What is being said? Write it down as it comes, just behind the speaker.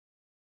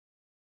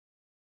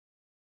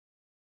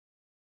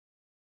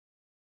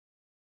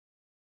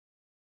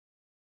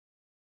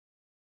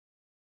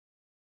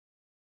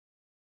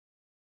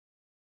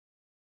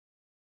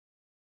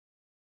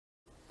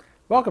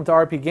Welcome to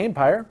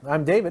rpgamepire.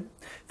 I'm David.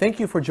 Thank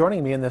you for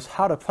joining me in this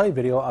how to play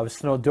video of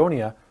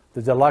Snowdonia,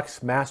 the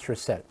deluxe master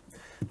set.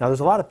 Now there's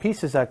a lot of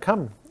pieces that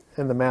come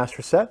in the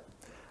master set.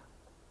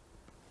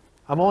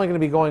 I'm only going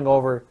to be going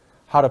over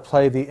how to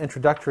play the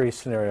introductory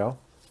scenario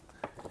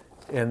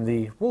in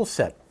the rule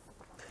set.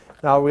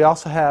 Now we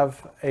also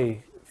have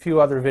a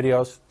few other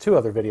videos, two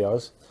other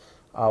videos.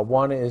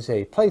 One is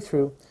a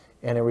playthrough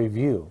and a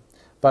review.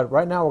 But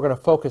right now we're going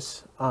to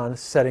focus on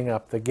setting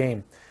up the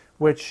game,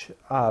 which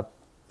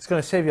it's going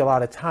to save you a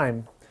lot of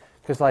time,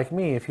 because like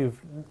me, if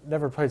you've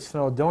never played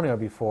Snowdonia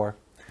before,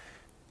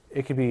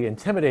 it could be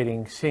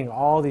intimidating seeing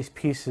all these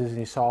pieces and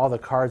you saw all the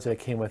cards that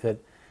came with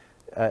it.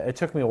 It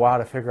took me a while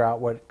to figure out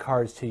what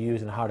cards to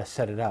use and how to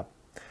set it up.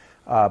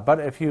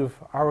 But if you've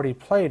already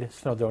played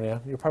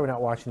Snowdonia, you're probably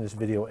not watching this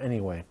video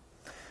anyway.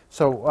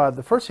 So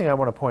the first thing I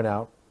want to point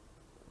out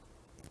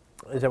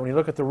is that when you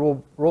look at the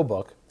rule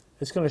book,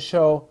 it's going to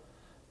show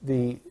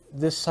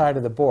this side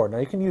of the board. Now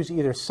you can use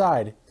either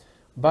side,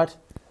 but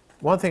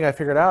one thing I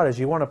figured out is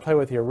you want to play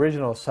with the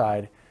original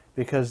side,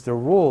 because the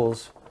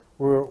rules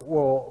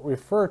will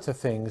refer to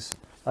things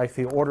like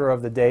the order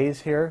of the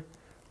days here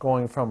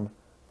going from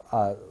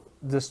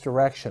this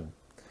direction.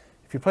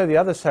 If you play the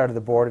other side of the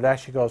board, it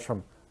actually goes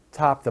from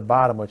top to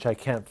bottom, which I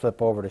can't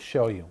flip over to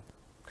show you.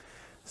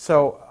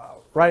 So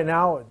right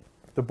now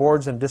the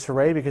board's in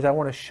disarray because I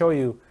want to show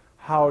you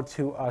how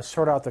to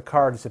sort out the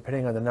cards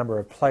depending on the number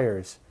of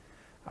players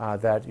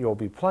that you'll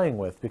be playing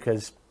with,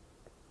 because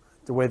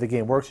the way the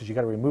game works is you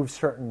got to remove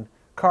certain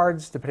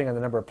cards depending on the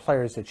number of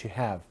players that you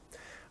have.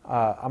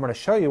 I'm going to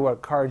show you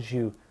what cards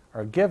you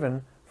are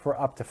given for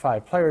up to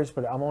 5 players,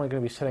 but I'm only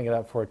going to be setting it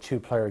up for a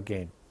 2-player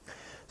game.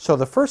 So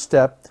the first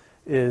step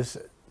is,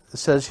 it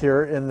says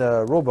here in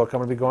the rule book, I'm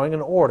going to be going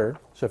in order.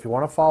 So if you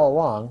want to follow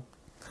along,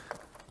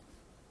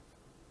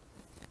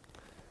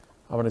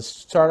 I'm going to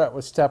start out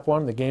with step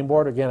 1, the game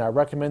board. Again, I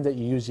recommend that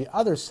you use the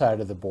other side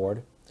of the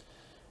board.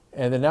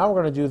 And then now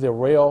we're going to do the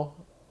rail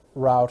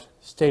route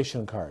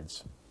station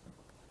cards.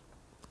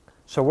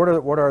 So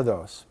what are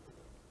those?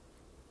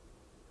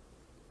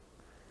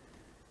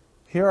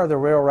 Here are the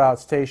rail route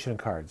station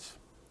cards.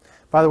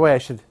 By the way, I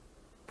should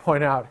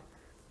point out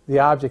the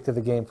object of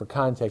the game for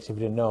context if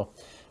you didn't know.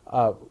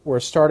 We're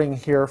starting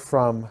here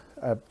from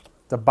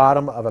the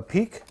bottom of a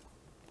peak,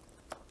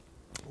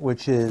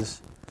 which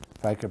is,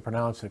 if I could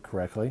pronounce it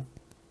correctly,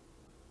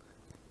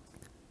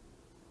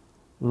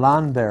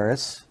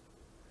 Ahlfors,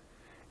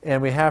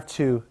 and we have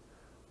to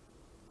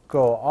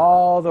go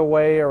all the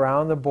way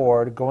around the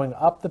board, going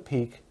up the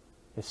peak.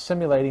 Is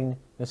simulating,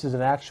 this is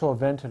an actual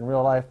event in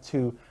real life,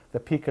 to the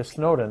peak of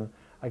Snowdon.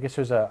 I guess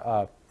there's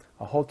a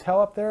hotel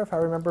up there, if I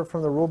remember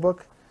from the rule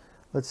book.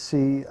 Let's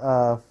see.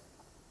 Yeah,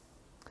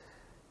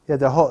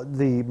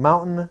 the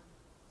Mountain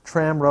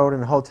Tram Road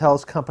and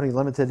Hotels Company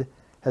Limited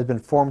has been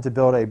formed to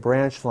build a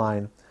branch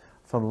line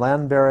from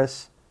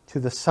Ahlfors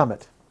to the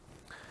summit.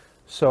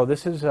 So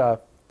this is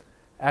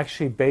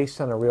actually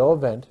based on a real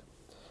event.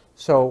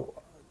 So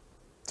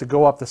to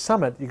go up the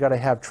summit, you got to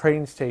have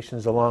train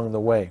stations along the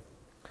way.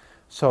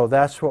 So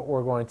that's what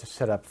we're going to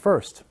set up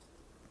first.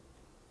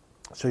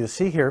 So you'll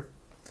see here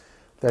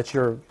that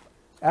you're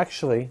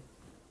actually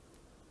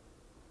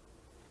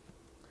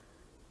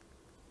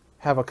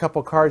have a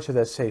couple cards here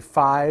that say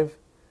 5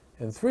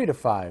 and 3 to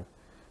 5.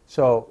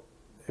 So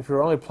if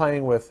you're only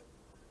playing with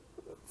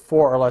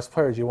 4 or less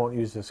players, you won't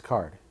use this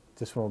card.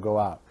 This one will go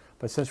out.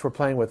 But since we're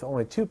playing with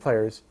only 2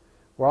 players,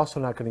 we're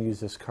also not going to use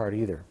this card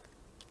either.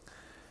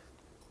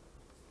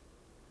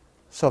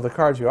 So the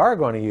cards you are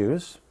going to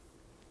use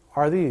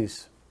are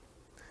these.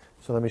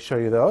 So let me show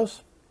you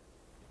those.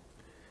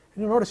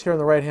 And you'll notice here in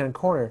the right hand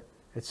corner,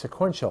 it's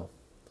sequential.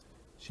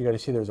 So you got to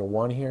see there's a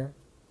 1 here,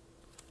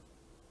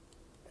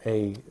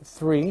 a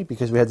 3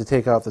 because we had to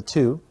take out the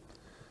 2,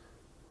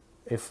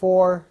 a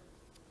 4,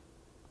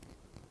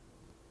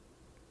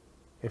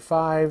 a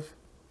 5,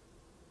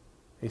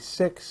 a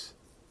 6,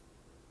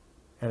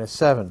 and a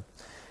 7.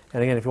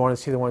 And again, if you want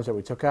to see the ones that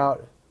we took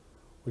out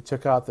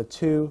the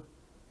 2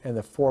 and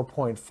the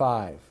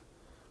 4.5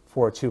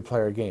 for a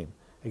 2-player game.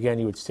 Again,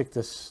 you would stick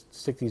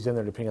these in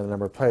there depending on the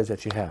number of players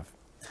that you have.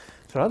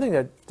 So another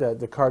thing that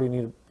the card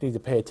you need to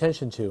pay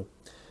attention to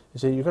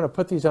is that you're going to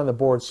put these on the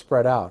board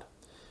spread out,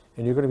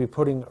 and you're going to be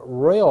putting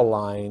rail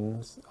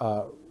lines.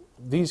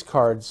 These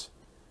cards,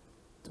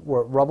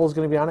 where rubble is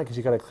going to be on it, because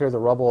you got to clear the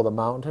rubble of the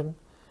mountain,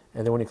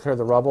 and then when you clear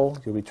the rubble,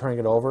 you'll be turning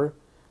it over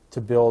to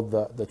build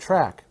the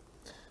track.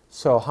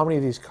 So how many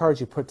of these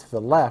cards you put to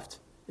the left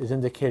is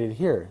indicated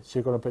here. So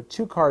you're going to put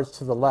 2 cards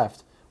to the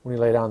left when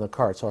you lay down the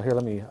card. So here,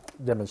 let me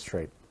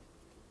demonstrate.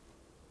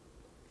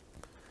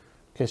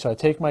 Okay, so I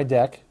take my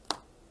deck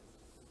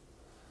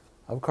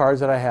of cards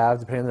that I have,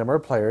 depending on the number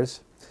of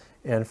players,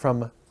 and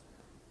from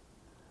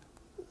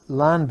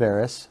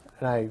Ahlfors,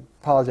 and I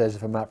apologize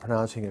if I'm not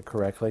pronouncing it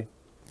correctly.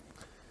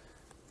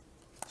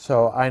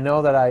 So I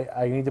know that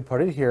I need to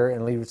put it here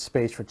and leave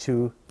space for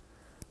 2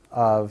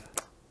 of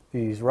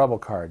these rubble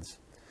cards.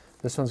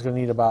 This one's going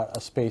to need about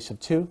a space of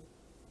 2,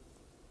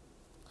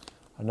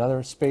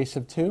 another space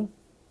of 2,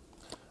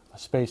 a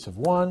space of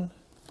 1,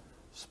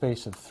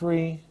 space of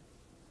 3,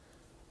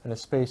 and a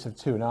space of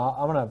 2. Now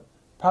I'm going to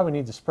probably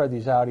need to spread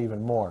these out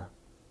even more.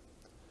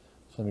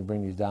 So let me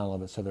bring these down a little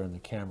bit so they're in the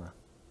camera.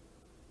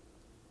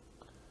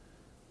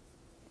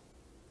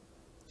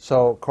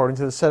 So according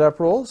to the setup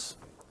rules,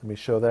 let me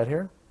show that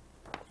here.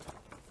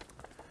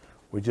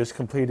 We just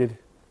completed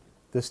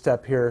this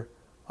step here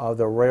of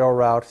the rail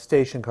route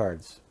station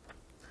cards.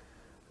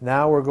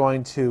 Now we're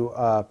going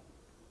to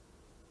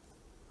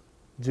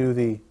do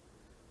the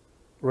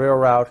rail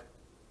route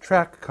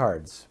track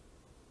cards.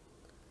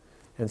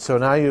 And so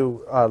now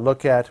you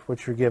look at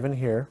what you're given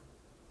here.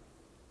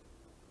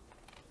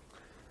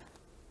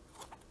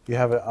 You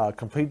have a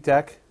complete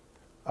deck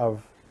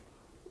of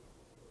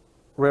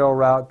rail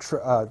route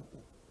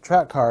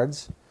track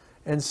cards,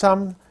 and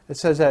some it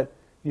says that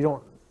you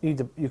don't need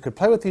to. You could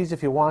play with these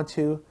if you want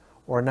to,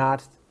 or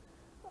not,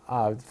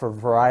 for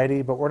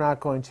variety. But we're not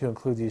going to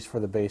include these for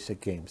the basic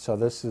game. So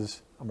this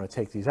is. I'm going to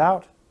take these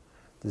out.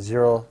 The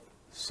 0,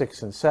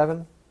 6, and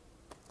 7.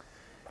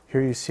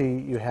 Here you see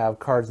you have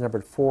cards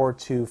numbered 4,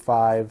 2,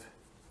 5,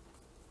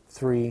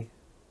 3,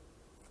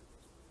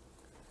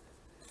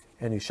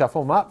 and you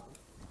shuffle them up.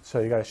 So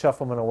you got to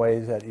shuffle them in a way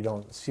that you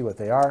don't see what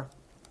they are.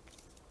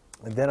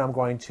 And then I'm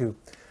going to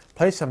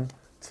place them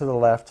to the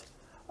left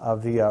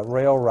of the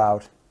rail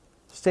route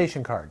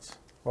station cards,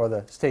 or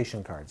the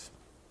station cards.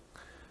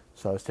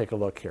 So let's take a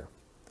look here.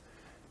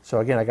 So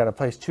again, I got to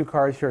place 2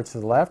 cards here to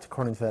the left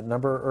according to that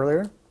number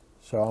earlier.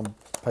 So I'm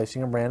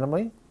placing them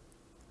randomly.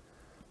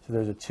 So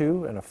there's a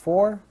 2 and a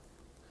 4.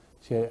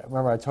 See,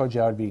 remember I told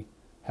you I would be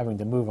having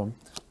to move them.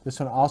 This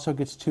one also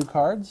gets 2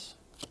 cards.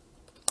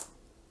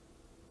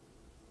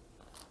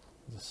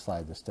 Just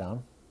slide this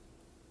down.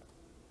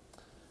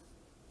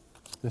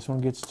 This one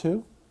gets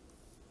 2.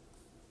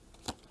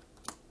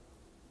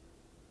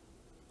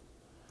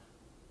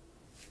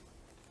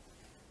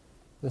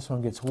 This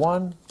one gets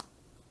 1.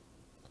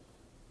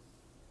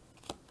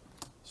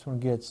 This one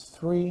gets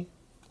 3.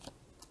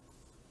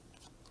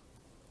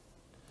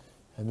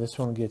 And this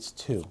one gets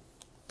 2.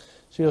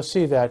 So you'll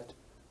see that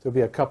there'll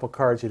be a couple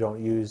cards you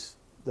don't use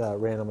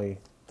randomly.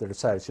 They're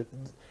decided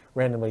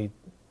randomly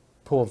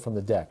pulled from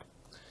the deck.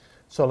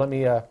 So let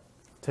me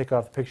take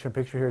off the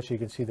picture-in-picture here so you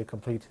can see the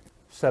complete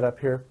setup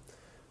here.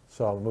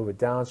 So I'll move it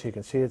down so you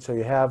can see it. So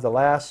you have the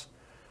last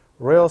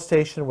rail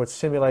station, which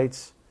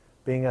simulates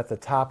being at the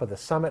top of the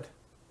summit.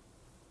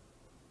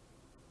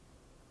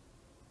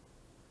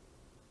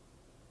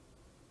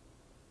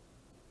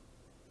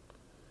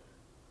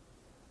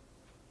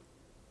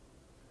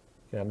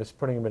 Yeah, I'm just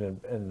putting them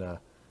in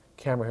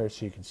camera here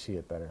so you can see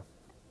it better.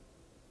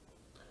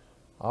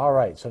 All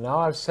right, so now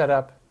I've set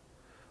up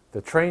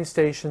the train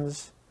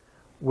stations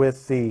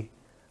with the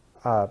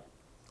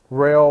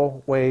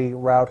railway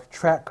route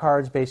track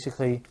cards,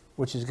 basically,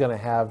 which is going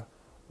to have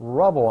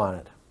rubble on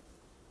it.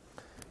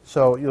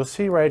 So you'll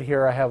see right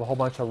here I have a whole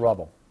bunch of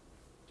rubble.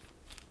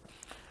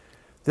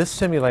 This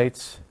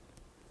simulates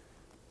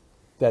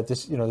that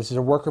this is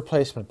a worker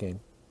placement game,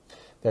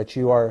 that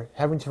you are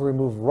having to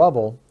remove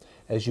rubble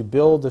as you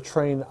build the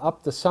train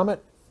up the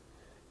summit,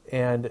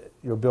 and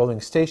you're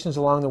building stations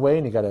along the way,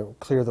 and you got to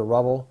clear the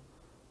rubble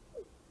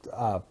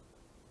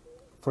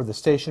for the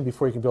station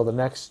before you can build the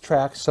next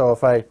track. So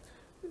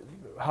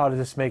how does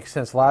this make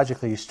sense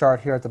logically? You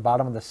start here at the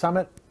bottom of the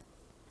summit.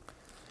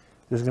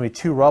 There's going to be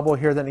 2 rubble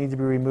here that need to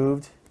be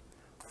removed.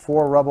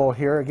 4 rubble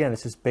here. Again,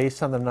 this is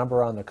based on the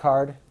number on the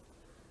card.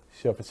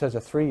 So if it says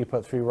a 3, you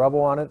put 3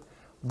 rubble on it.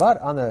 But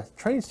on the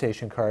train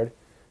station card,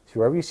 see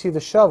wherever you see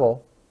the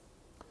shovel,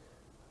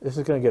 this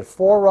is going to get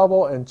 4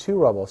 rubble and 2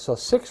 rubble. So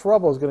 6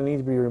 rubble is going to need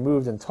to be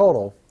removed in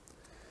total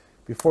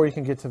before you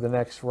can get to the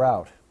next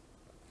route,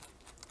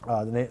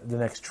 the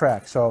next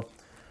track. So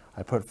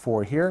I put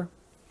 4 here,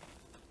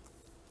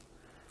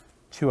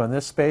 2 on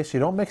this space. You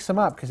don't mix them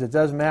up because it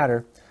does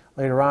matter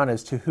later on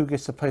as to who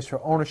gets to place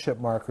their ownership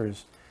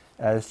markers,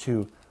 as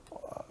to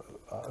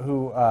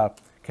who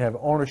can have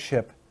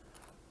ownership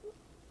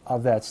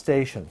of that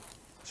station.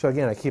 So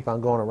again, I keep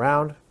on going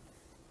around.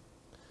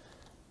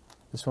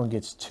 This one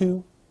gets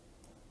 2.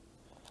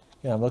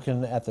 Yeah, I'm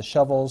looking at the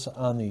shovels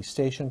on the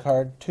station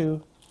card.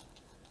 2,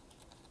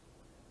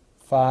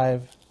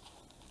 5.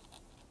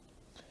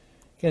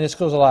 Again, this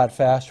goes a lot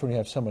faster when you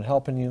have someone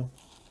helping you.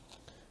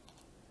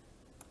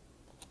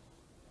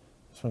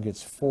 This one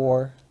gets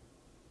 4.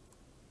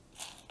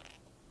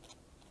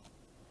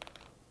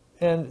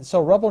 And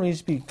so rubble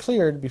needs to be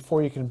cleared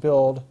before you can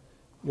build.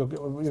 You're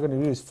going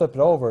to do is flip it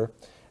over,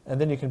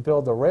 and then you can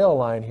build the rail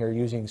line here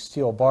using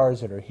steel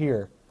bars that are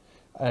here,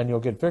 and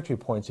you'll get victory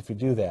points if you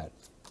do that.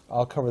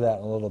 I'll cover that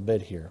in a little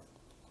bit here.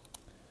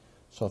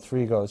 So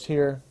 3 goes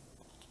here,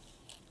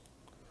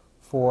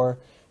 4.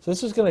 So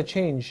this is going to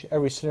change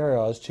every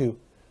scenario as to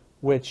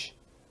which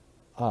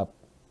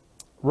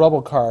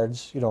rubble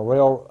cards,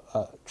 rail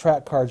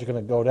track cards are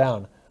going to go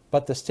down,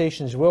 but the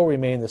stations will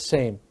remain the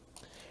same,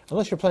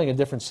 unless you're playing a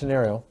different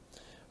scenario.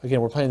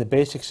 Again, we're playing the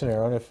basic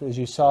scenario, and if, as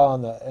you saw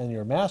in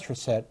your master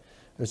set,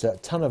 there's a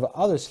ton of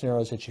other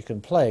scenarios that you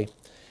can play.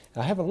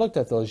 And I haven't looked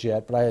at those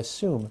yet, but I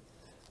assume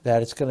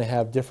that it's going to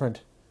have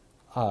different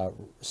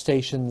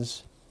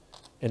stations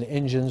and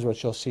engines,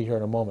 which you'll see here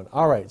in a moment.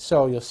 All right,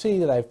 so you'll see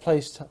that I've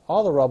placed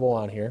all the rubble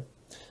on here.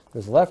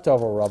 There's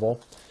leftover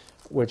rubble,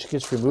 which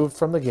gets removed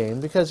from the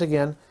game because,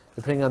 again,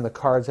 depending on the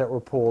cards that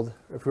were pulled,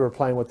 if you were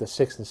playing with the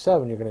 6 and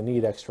 7, you're going to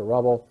need extra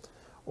rubble.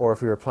 Or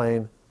if you were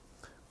playing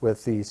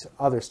with these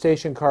other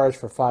station cards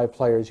for 5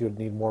 players, you would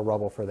need more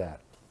rubble for that.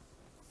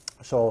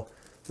 So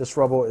this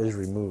rubble is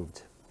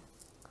removed.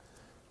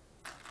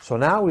 So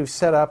now we've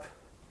set up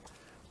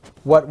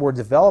what we're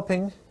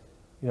developing.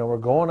 You know, we're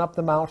going up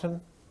the mountain.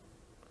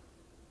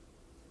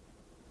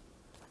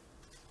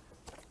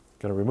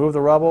 Going to remove the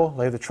rubble,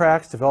 lay the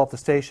tracks, develop the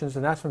stations,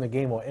 and that's when the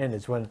game will end,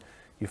 is when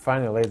you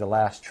finally lay the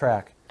last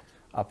track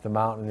up the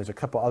mountain. There's a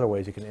couple other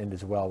ways you can end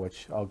as well,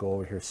 which I'll go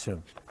over here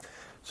soon.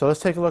 So let's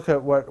take a look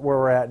at where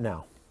we're at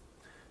now.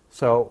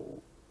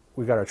 So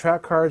we've got our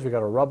track cards, we've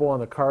got our rubble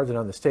on the cards and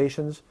on the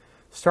stations.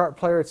 Start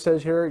player, it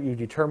says here, you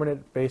determine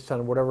it based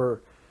on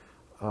whatever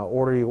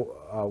order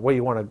way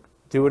you want to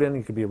do it in.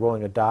 You could be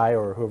rolling a die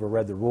or whoever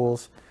read the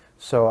rules.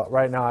 So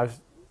right now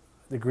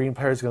the green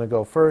player is going to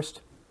go first.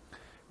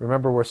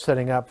 Remember, we're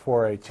setting up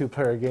for a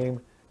 2-player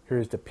game.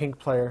 Here's the pink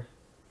player.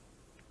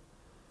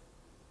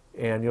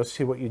 And you'll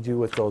see what you do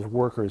with those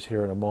workers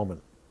here in a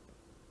moment.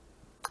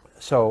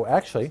 So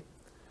actually,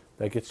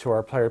 that gets to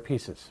our player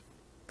pieces.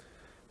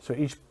 So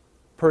each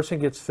person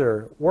gets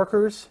their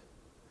workers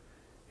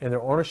and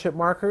their ownership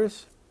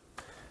markers.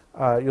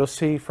 You'll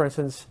see, for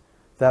instance,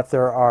 that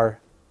there are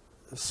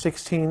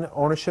 16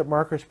 ownership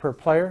markers per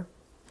player.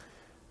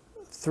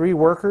 3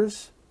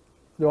 workers.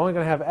 They're only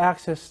going to have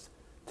access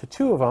to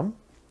 2 of them.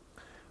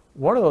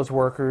 One of those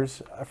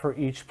workers for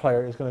each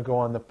player is going to go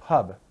on the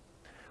pub,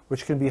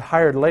 which can be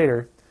hired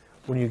later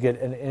when you get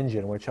an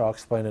engine, which I'll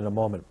explain in a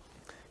moment.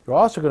 You're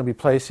also going to be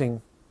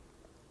placing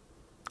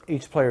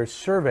each player's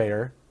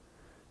surveyor.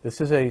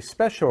 This is a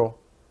special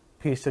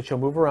piece that you'll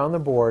move around the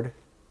board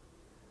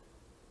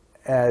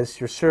as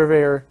your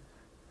surveyor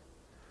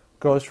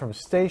goes from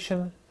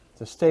station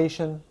to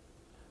station,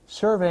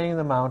 surveying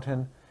the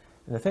mountain.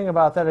 And the thing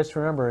about that is to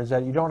remember is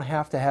that you don't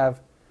have to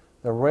have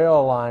the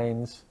rail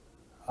lines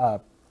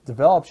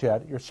developed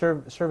yet. Your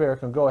surveyor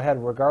can go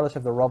ahead regardless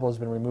if the rubble has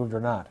been removed or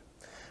not.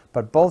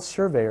 But both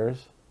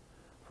surveyors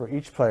for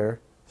each player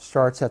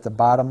starts at the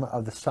bottom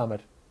of the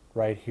summit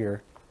right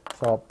here.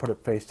 So I'll put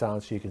it face down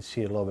so you can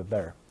see it a little bit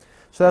better.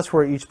 So that's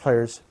where each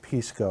player's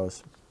piece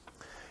goes.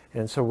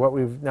 And so what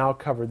we've now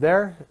covered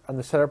there on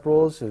the setup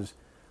rules is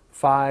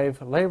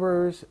 5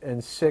 laborers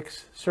and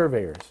 6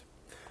 surveyors.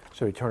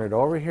 So we turn it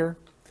over here.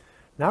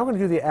 Now we're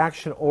going to do the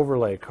action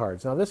overlay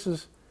cards. Now this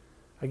is,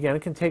 again,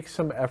 it can take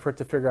some effort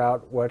to figure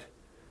out what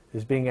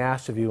is being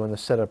asked of you in the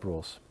setup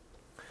rules.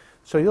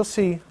 So you'll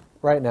see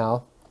right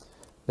now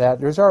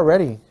that there's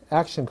already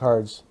action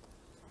cards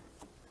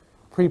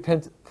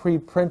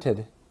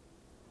pre-printed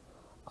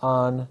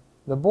on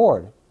the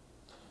board.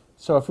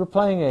 So if you're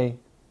playing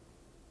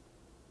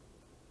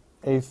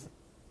a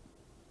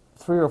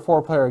 3 or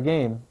 4 player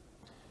game,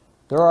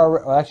 there are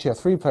well, actually a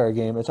 3-player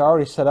game. It's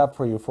already set up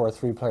for you for a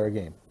 3-player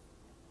game.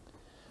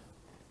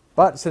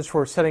 But since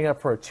we're setting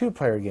up for a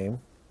 2-player game,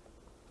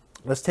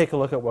 let's take a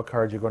look at what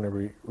cards you're going to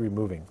be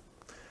removing.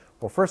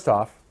 Well, first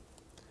off,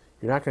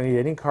 you're not going to need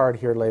any card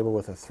here labeled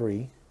with a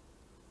 3,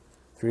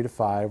 3 to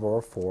 5, or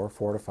a 4,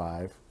 4 to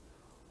 5,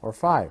 or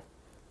 5.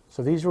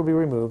 So these will be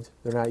removed.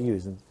 They're not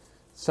used. And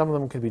some of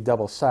them could be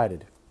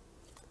double-sided,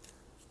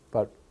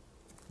 but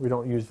we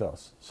don't use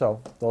those.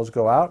 So those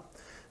go out.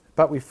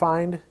 But we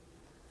find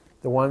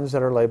the ones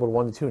that are labeled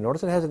 1 to 2.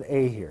 Notice it has an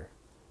A here.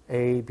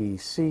 A, B,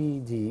 C,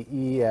 D,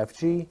 E, F,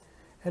 G.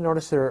 And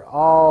notice they're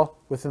all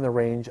within the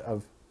range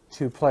of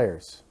 2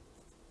 players.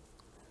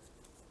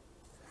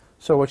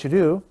 So what you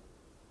do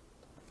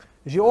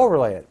is you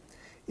overlay it.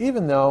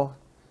 Even though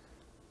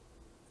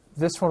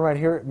this one right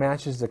here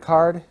matches the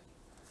card,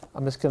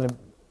 I'm just going to,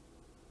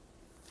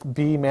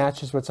 B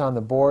matches what's on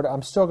the board.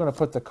 I'm still going to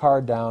put the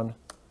card down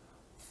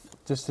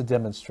just to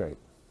demonstrate.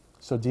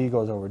 So D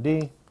goes over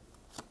D,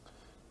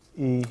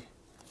 E.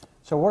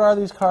 So what are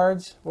these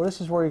cards? Well,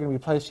 this is where you're going to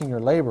be placing your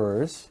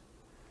laborers,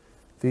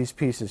 these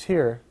pieces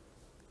here,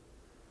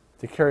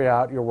 to carry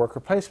out your worker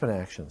placement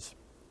actions.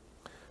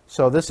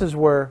 So this is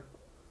where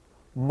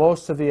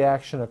most of the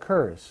action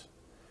occurs.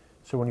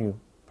 So when you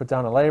put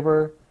down a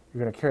laborer,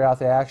 you're going to carry out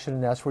the action,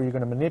 and that's where you're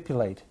going to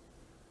manipulate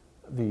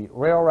the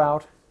rail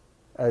route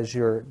as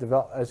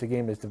the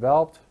game is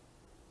developed.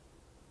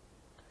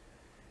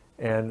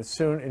 And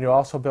you'll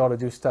also be able to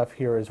do stuff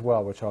here as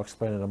well, which I'll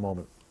explain in a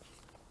moment.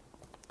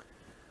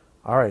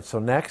 All right, so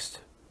next,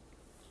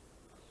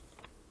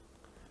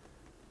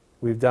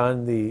 we've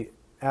done the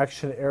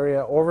action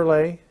area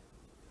overlay.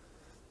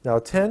 Now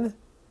 10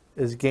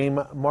 is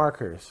game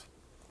markers.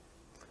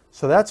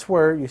 So that's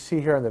where you see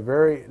here on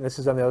the this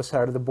is on the other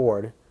side of the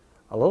board,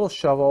 a little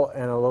shovel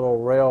and a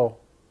little rail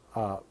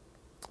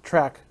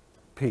track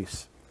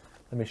piece.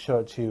 Let me show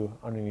it to you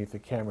underneath the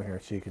camera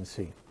here so you can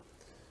see.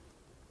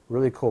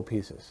 Really cool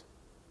pieces.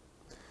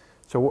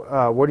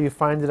 So where do you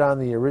find it on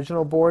the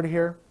original board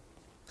here?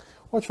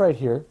 Well, it's right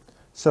here.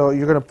 So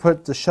you're going to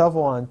put the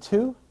shovel on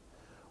 2,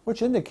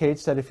 which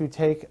indicates that if you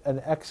take an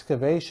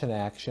excavation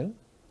action,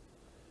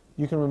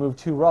 you can remove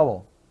 2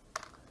 rubble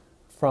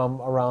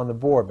from around the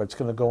board, but it's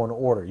going to go in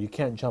order. You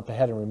can't jump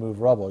ahead and remove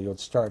rubble. You'll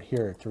start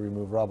here to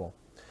remove rubble.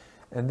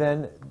 And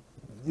then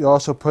you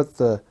also put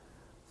the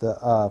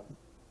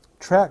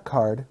track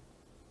card,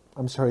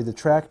 the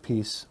track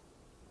piece,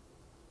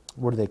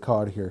 what do they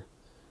call it here?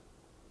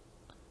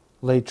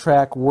 Lay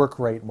track work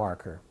rate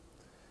marker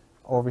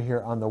over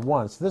here on the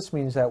 1. So this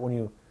means that when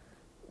you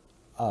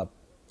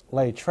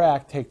lay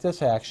track, take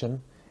this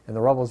action, and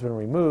the rubble has been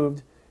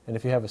removed, and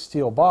if you have a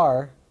steel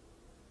bar,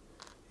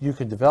 you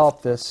can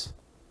develop this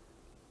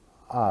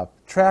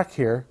track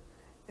here,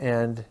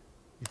 and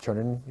you turn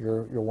in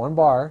your 1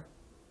 bar,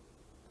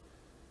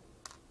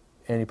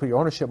 and you put your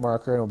ownership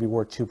marker, and it'll be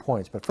worth 2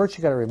 points. But first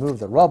you got to remove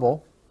the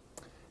rubble,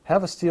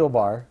 have a steel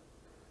bar,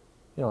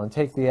 and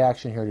take the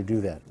action here to do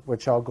that,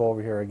 which I'll go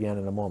over here again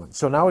in a moment.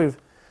 So now we've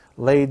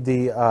laid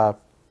the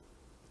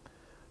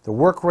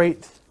work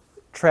rate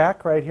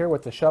track right here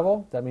with the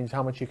shovel. That means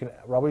how much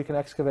rubble you can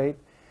excavate,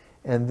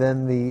 and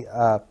then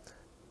the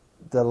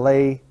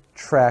lay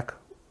track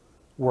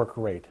work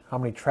rate. How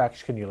many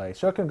tracks can you lay?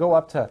 So it can go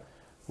up to,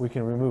 we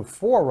can remove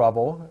 4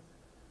 rubble,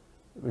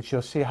 which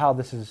you'll see how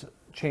this is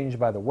changed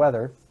by the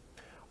weather,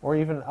 or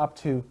even up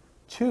to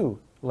 2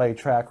 lay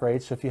track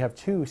rates. So if you have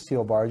 2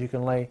 steel bars, you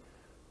can lay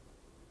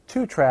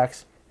 2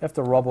 tracks if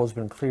the rubble has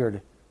been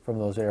cleared from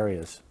those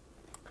areas.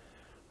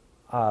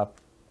 But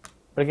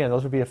again,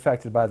 those would be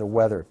affected by the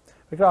weather.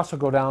 We could also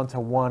go down to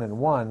 1 and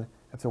 1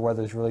 if the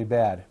weather is really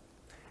bad.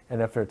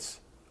 And if it's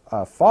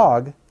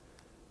fog,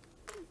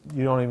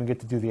 you don't even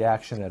get to do the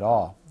action at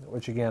all,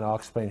 which again I'll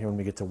explain here when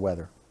we get to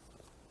weather.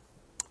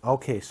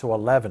 Okay, so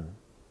 11.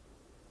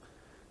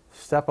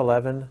 Step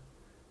 11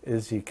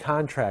 is the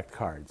contract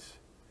cards.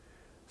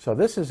 So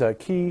this is a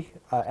key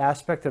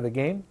aspect of the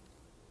game.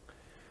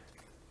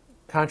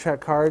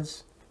 Contract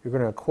cards you're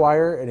going to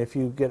acquire, and if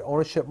you get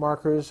ownership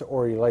markers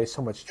or you lay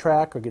so much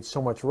track or get so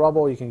much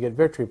rubble, you can get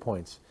victory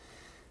points.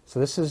 So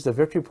this is the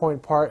victory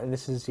point part, and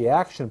this is the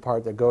action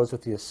part that goes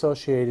with the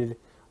associated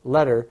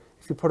letter.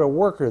 If you put a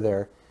worker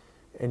there,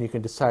 and you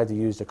can decide to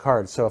use the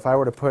card. So if I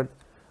were to put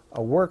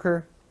a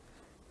worker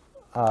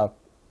on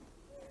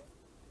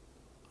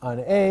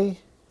A,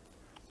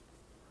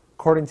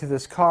 according to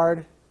this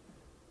card,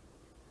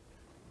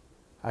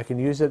 I can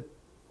use it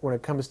when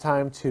it comes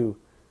time to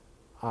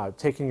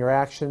taking your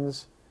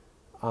actions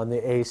on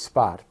the A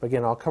spot. But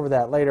again, I'll cover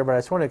that later, but I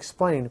just want to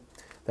explain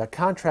that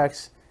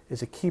contracts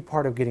is a key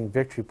part of getting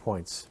victory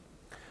points.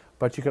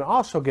 But you can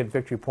also get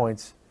victory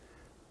points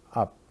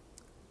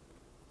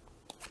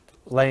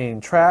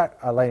laying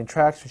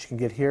tracks, which you can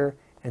get here,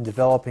 and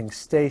developing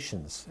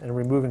stations and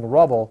removing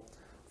rubble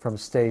from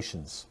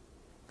stations.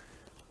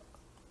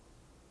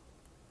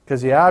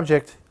 Because the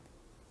object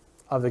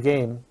of the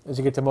game is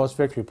to get the most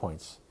victory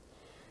points.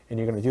 And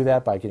you're going to do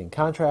that by getting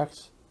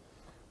contracts,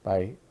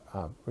 by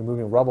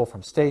removing rubble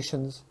from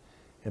stations,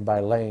 and by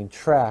laying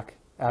track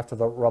after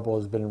the rubble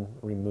has been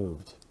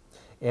removed.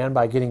 And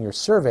by getting your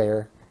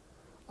surveyor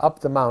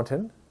up the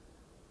mountain,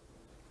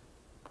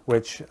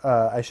 which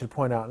I should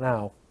point out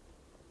now,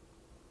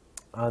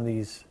 on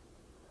these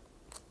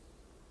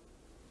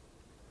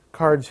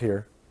cards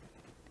here,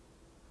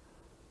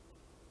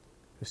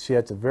 you see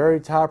at the very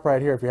top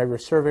right here, if you have your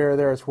surveyor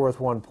there, it's worth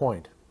 1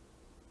 point.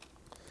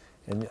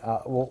 And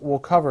we'll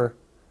cover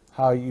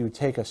how you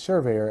take a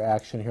surveyor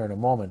action here in a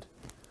moment.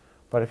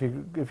 But if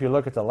you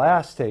look at the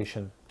last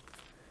station,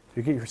 if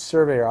you get your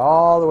surveyor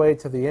all the way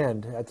to the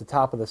end, at the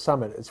top of the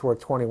summit, it's worth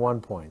 21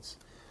 points.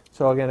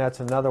 So again, that's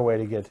another way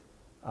to get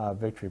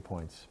victory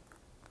points.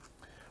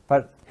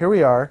 But here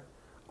we are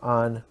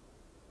on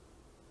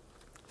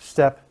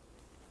step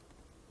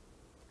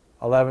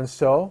 11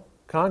 still,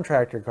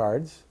 contractor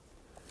cards.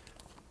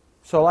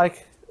 So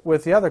like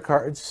with the other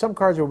cards, some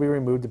cards will be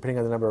removed depending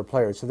on the number of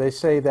players. So they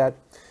say that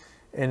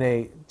in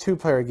a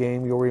 2-player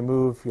game, you'll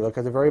remove, if you look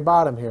at the very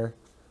bottom here,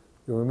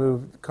 you'll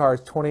remove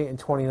cards 20 and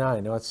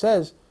 29. Now it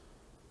says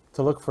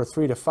to look for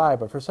 3 to 5,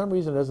 but for some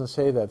reason it doesn't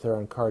say that they're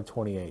on card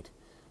 28.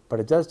 But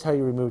it does tell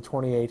you remove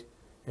 28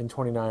 and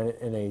 29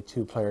 in a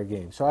 2-player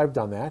game. So I've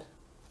done that.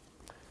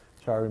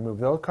 So I remove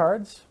those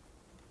cards.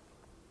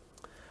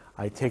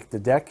 I take the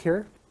deck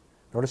here.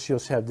 Notice you'll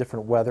have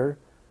different weather.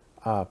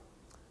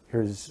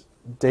 Here's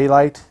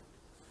daylight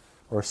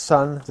or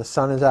sun. The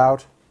sun is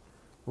out.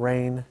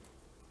 Rain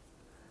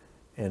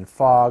and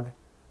fog.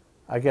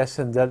 I guess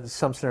in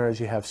some scenarios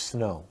you have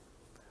snow,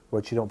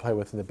 which you don't play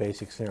with in the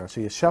basic scenario.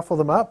 So you shuffle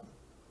them up.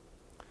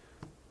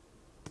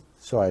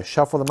 So I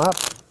shuffle them up.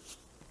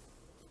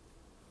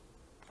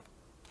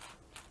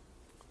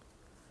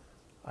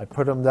 I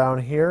put them down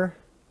here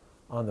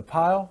on the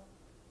pile.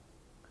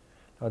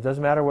 Now it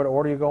doesn't matter what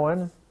order you go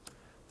in.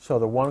 So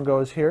the 1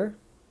 goes here.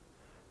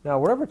 Now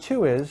wherever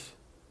 2 is,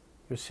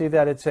 you'll see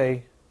that it's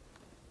a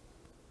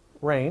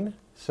rain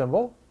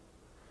symbol.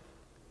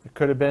 It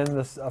could have been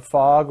a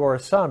fog or a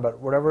sun, but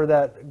whatever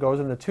that goes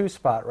in the 2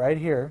 spot right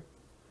here,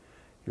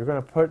 you're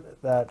going to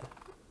put that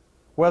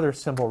weather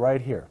symbol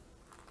right here,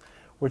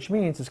 which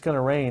means it's going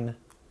to rain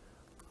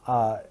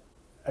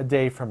a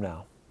day from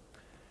now.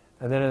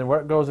 And then where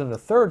it goes in the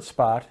third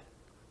spot,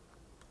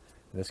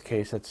 in this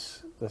case,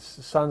 it's the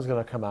sun's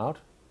going to come out,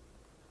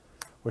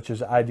 which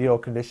is ideal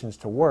conditions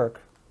to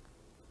work,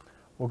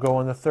 will go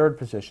in the third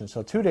position.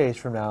 So 2 days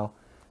from now,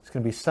 it's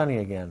going to be sunny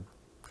again.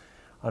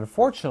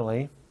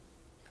 Unfortunately,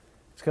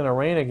 it's going to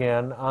rain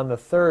again on the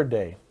third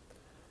day.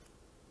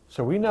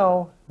 So we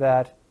know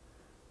that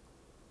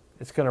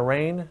it's going to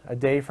rain a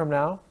day from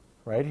now,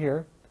 right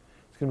here.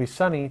 It's going to be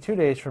sunny 2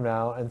 days from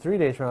now, and 3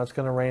 days from now it's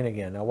going to rain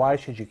again. Now, why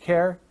should you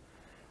care?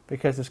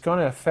 Because it's going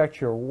to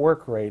affect your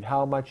work rate,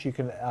 how much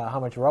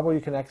rubble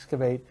you can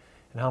excavate,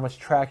 and how much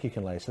track you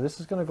can lay. So this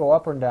is going to go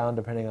up and down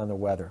depending on the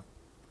weather.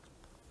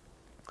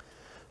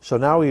 So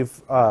now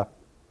we've done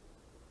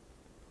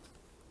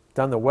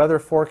the weather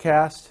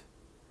forecast.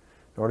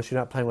 Notice you're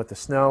not playing with the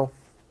snow.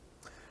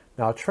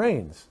 Now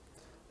trains.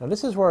 Now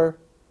this is where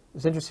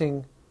it's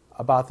interesting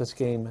about this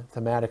game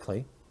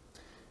thematically.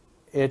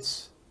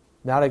 It's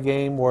not a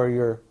game where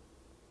you're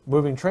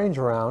moving trains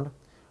around,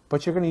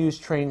 but you're going to use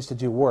trains to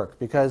do work,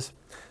 because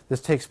this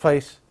takes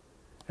place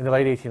in the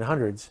late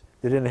 1800s.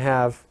 They didn't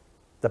have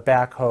the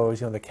backhoes,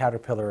 the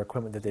Caterpillar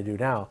equipment that they do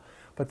now.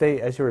 But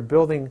they, as you were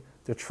building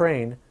the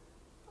tracks,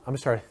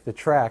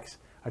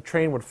 a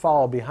train would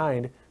follow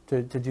behind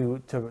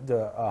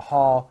to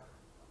haul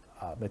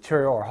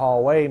material or haul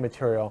away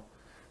material.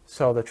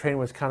 So the train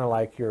was kind of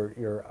like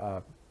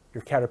your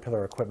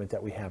Caterpillar equipment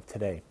that we have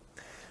today.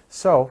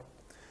 So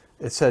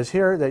it says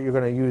here that you're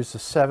going to use the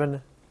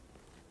 7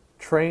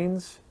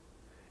 trains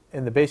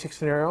in the basic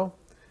scenario,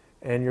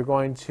 and you're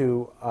going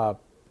to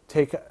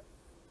take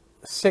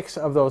 6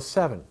 of those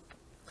 7.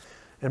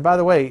 And by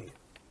the way,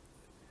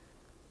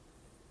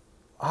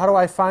 how do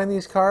I find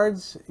these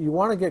cards? You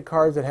want to get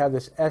cards that have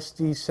this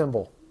SD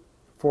symbol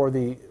for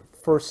the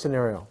first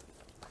scenario.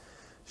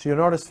 So you'll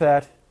notice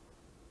that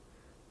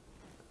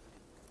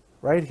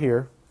right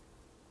here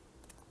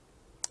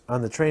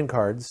on the train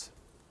cards,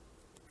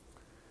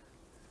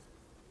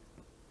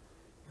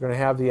 you're going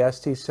to have the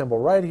SD symbol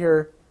right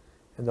here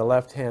in the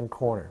left-hand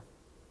corner.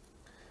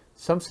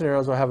 Some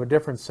scenarios will have a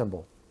different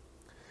symbol.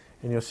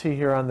 And you'll see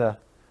here on the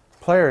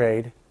player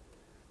aid,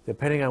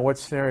 depending on what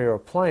scenario you're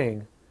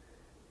playing,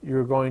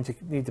 you're going to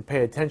need to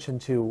pay attention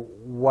to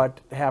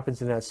what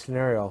happens in that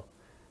scenario,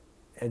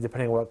 and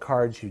depending on what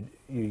cards you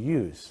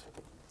use.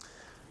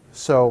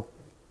 So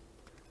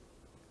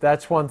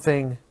that's one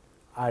thing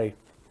I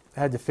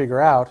had to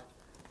figure out,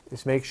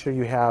 is make sure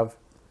you have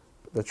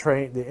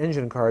the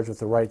engine cards with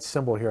the right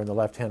symbol here in the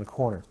left-hand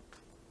corner.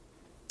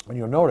 And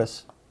you'll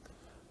notice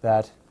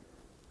that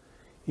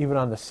even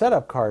on the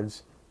setup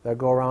cards that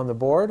go around the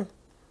board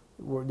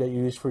that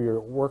you use for your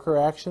worker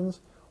actions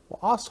will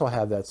also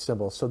have that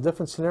symbol. So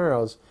different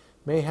scenarios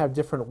may have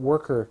different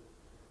worker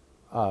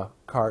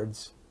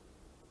cards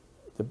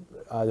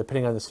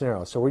depending on the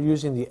scenario. So we're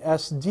using the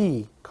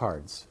SD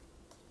cards.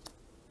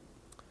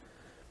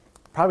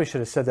 Probably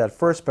should have said that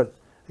first, but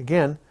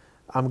again,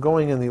 I'm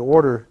going in the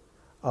order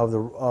of the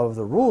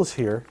rules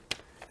here,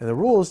 and the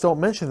rules don't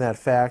mention that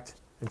fact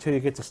until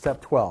you get to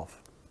step 12.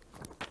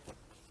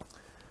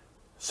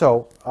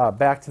 So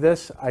back to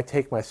this, I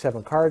take my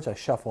 7 cards, I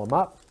shuffle them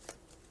up,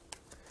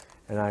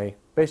 and I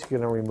basically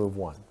going to remove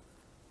 1.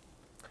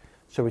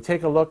 So we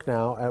take a look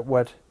now at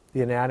what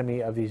the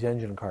anatomy of these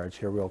engine cards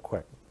here real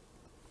quick.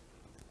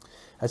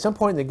 At some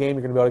point in the game,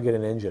 you're going to be able to get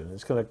an engine.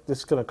 This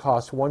is going to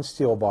cost 1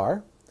 steel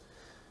bar.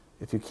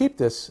 If you keep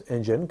this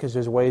engine, because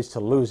there's ways to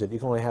lose it, you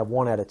can only have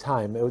 1 at a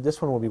time.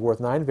 This one will be worth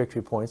 9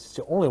 victory points. It's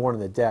the only one in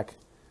the deck,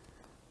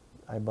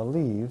 I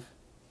believe,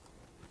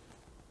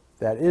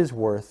 that is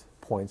worth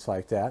points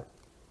like that.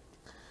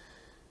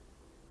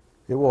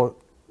 It will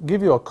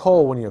give you a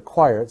coal when you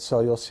acquire it, so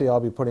you'll see I'll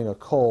be putting a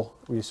coal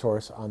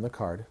resource on the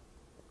card.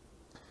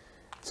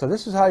 So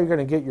this is how you're going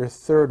to get your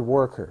 3rd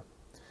worker.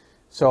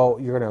 So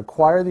you're going to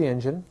acquire the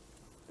engine.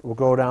 It will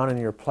go down in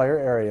your player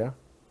area.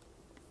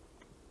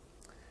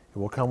 It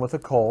will come with a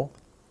coal.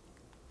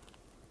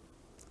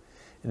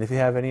 And if you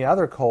have any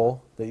other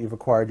coal that you've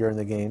acquired during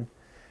the game,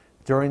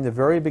 during the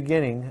very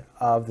beginning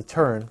of the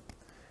turn,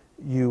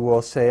 you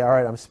will say, all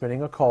right, I'm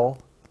spinning a coal,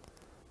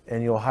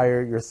 and you'll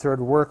hire your 3rd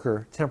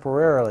worker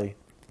temporarily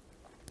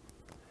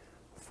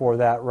for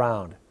that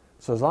round.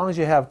 So as long as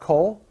you have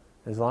coal,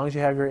 as long as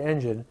you have your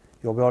engine,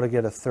 you'll be able to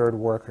get a 3rd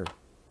worker.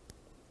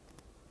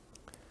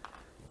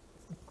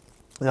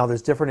 Now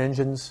there's different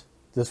engines.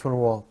 This one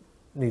will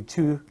need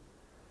 2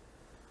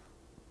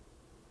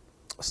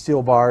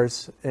 steel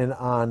bars,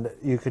 and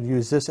you could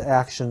use this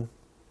action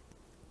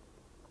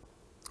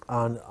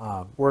on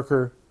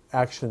worker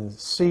action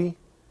C,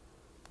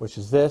 which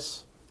is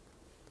this.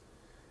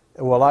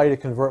 It will allow you to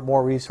convert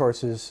more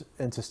resources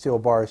into steel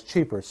bars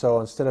cheaper.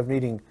 So instead of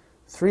needing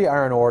 3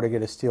 iron ore to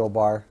get a steel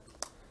bar,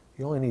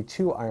 you only need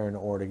 2 iron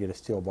ore to get a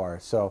steel bar.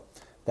 So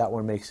that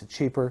one makes it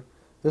cheaper.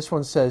 This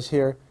one says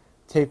here,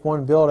 take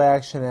 1 build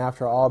action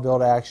after all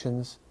build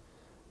actions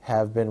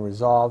have been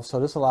resolved. So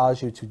this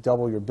allows you to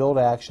double your build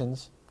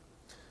actions,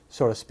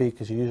 so to speak,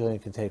 because you usually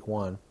can take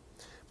 1.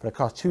 But it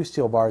costs 2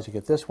 steel bars to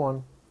get this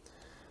one.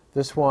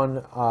 This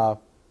one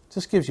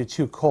just gives you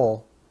 2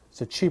 coal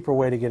It's a cheaper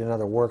way to get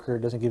another worker.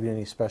 It doesn't give you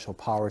any special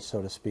powers,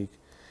 so to speak.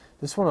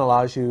 This one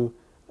allows you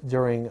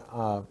during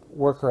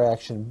worker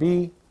action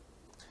B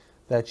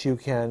that you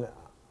can,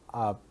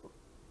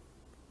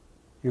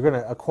 you're going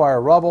to acquire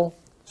rubble,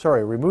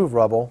 remove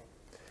rubble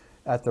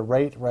at the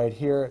rate right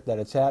here that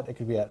it's at. It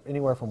could be at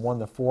anywhere from 1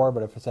 to 4,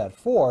 but if it's at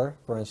 4,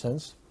 for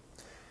instance,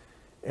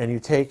 and you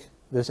take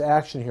this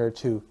action here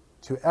to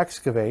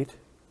excavate,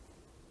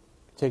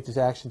 take this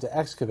action to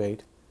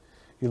excavate,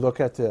 you look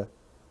at the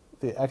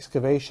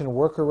excavation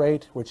worker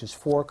rate, which is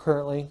 4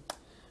 currently,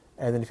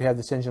 and then if you have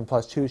this engine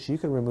plus 2, so you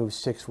can remove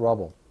 6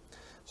 rubble.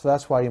 So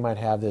that's why you might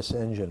have this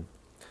engine.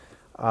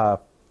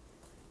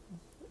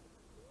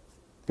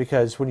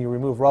 Because when you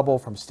remove rubble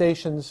from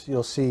stations,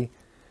 you'll see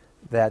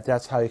that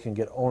that's how you can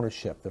get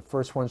ownership. The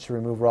first ones to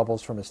remove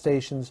rubbles from the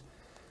stations,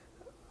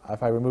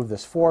 if I remove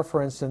this 4,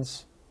 for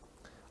instance,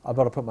 I'll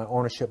be able to put my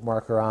ownership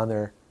marker on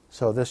there.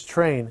 So this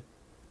train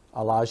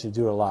allows you to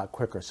do it a lot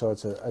quicker. So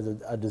it's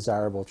a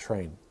desirable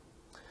train.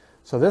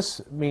 So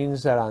this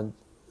means that on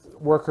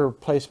worker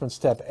placement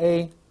step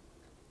A,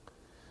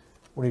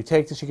 when you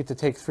take this, you get to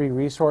take 3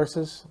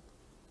 resources.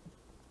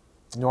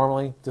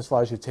 Normally, this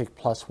allows you to take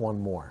plus 1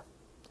 more.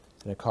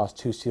 And it costs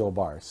 2 steel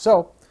bars.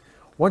 So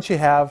once you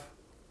have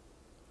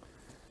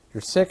your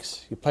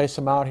 6, you place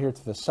them out here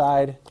to the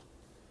side,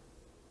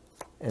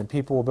 and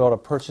people will be able to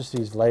purchase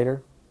these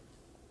later.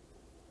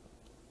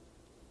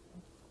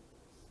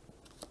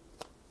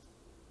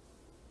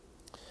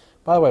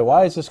 By the way,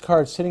 why is this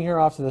card sitting here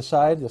off to the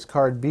side, this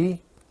card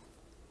B?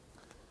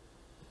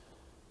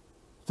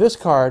 This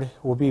card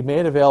will be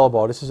made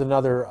available. This is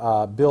another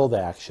build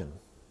action.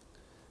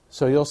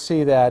 So you'll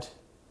see that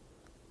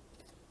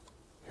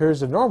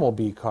here's a normal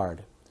B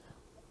card,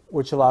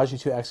 which allows you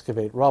to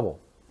excavate rubble.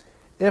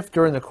 If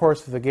during the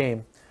course of the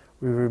game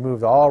we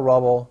removed all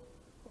rubble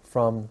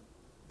from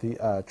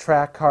the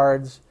track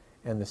cards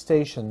and the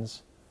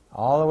stations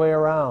all the way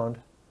around,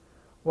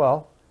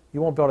 well,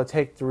 you won't be able to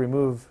take the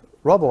remove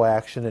rubble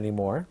action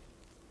anymore.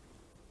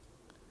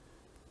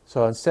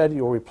 So instead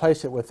you'll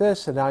replace it with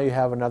this, and now you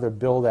have another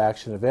build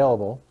action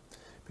available.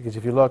 Because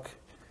if you look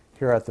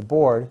here at the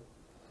board,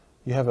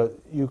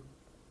 you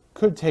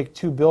could take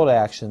 2 build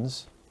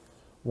actions.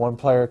 One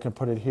player can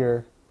put it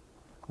here,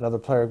 another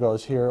player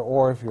goes here,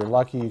 or if you're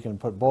lucky you can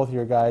put both of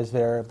your guys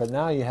there. But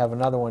now you have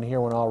another one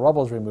here when all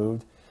rubble is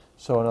removed,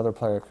 so another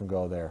player can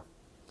go there.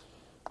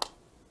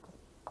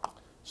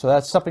 So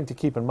that's something to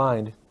keep in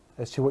mind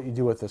as to what you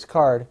do with this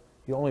card.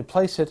 You only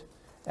place it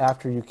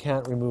after you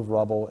can't remove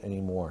rubble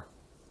anymore.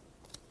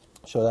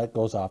 So that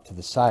goes off to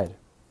the side.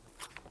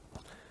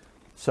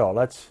 So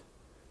let's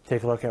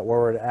take a look at where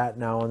we're at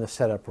now in the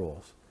setup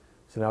rules.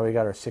 So now we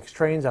got our 6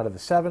 trains out of the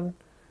 7.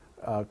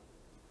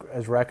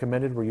 As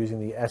recommended, we're using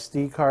the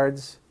SD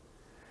cards.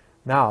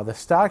 Now the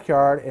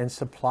stockyard and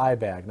supply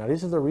bag. Now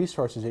these are the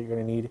resources that you're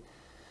going to need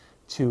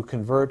to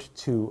convert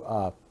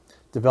to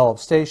develop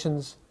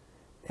stations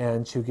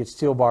and to get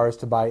steel bars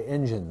to buy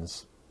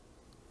engines.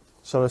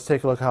 So let's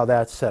take a look how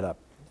that's set up.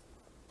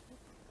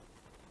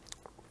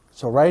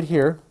 So right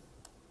here,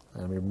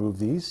 let me remove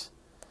these.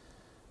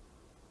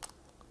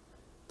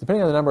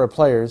 Depending on the number of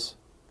players,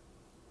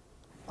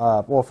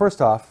 well,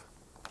 first off,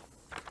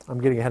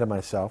 I'm getting ahead of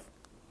myself.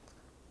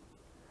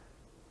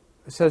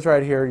 It says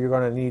right here you're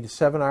going to need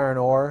 7 iron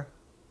ore,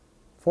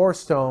 4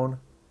 stone,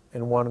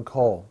 and 1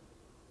 coal.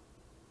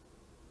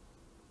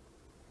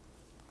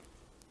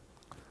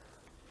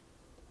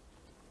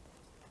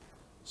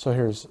 So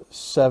here's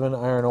 7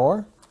 iron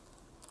ore,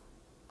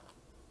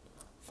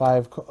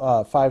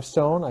 5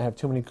 stone. I have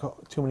too many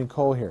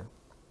coal here.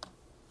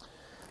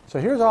 So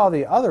here's all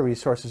the other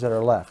resources that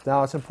are left.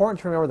 Now it's important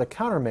to remember the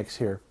counter mix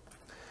here,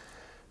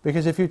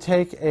 because if you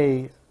take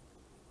a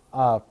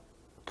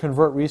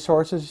convert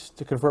resources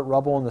to convert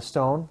rubble into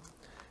stone,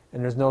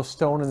 and there's no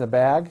stone in the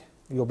bag,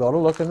 you'll be able to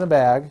look in the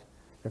bag.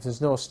 If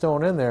there's no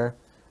stone in there,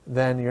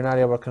 then you're not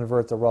able to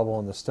convert the rubble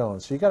into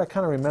stone. So you got to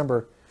kind of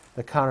remember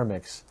the counter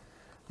mix.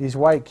 These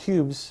white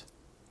cubes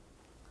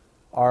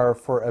are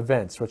for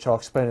events, which I'll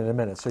explain in a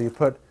minute. So you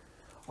put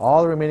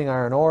all the remaining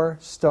iron ore,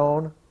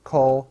 stone,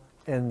 coal,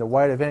 and the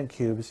white event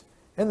cubes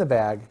in the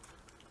bag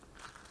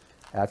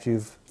after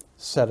you've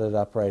set it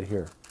up right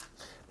here.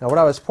 Now what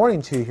I was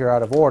pointing to here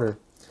out of order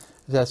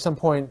is at some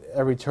point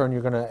every turn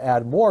you're going to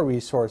add more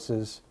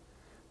resources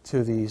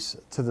to the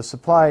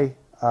supply,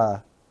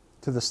 to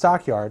the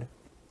stockyard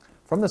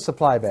from the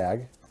supply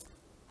bag.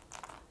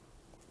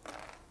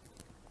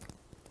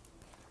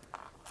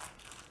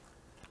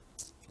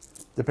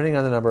 Depending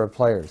on the number of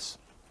players.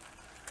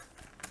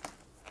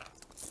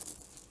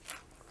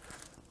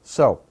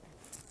 So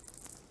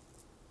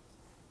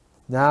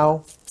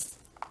now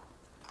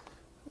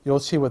you'll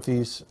see what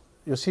these,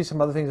 you'll see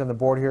some other things on the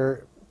board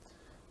here.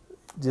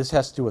 This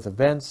has to do with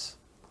events.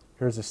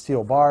 Here's the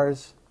steel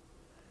bars.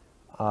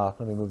 Let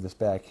me move this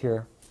back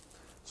here.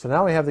 So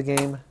now we have the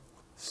game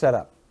set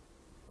up.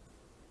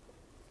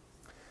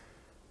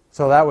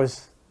 So that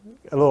was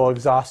a little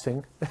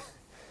exhausting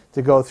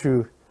to go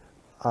through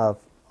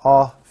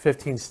all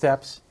 15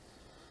 steps.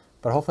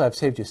 but hopefully I've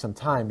saved you some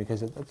time,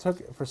 because it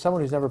took, for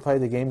someone who's never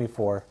played the game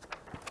before,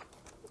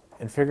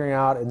 and figuring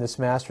out in this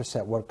master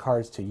set what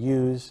cards to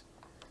use,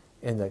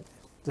 in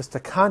just the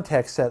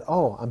context that,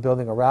 oh, I'm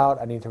building a route,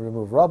 I need to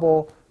remove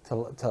rubble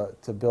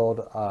to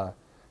build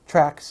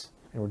tracks,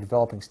 and we're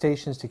developing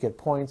stations to get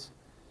points.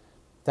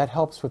 That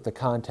helps with the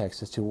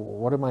context as to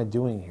what am I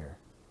doing here.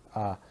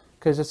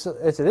 Because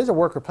it is a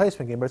worker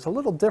placement game, but it's a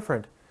little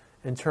different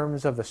in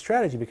terms of the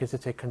strategy because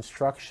it's a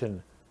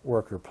construction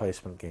worker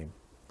placement game.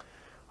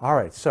 All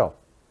right, so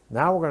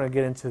now we're going to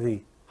get into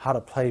the how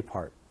to play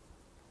part.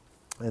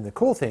 And the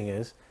cool thing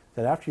is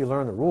that after you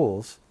learn the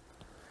rules,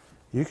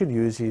 you can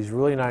use these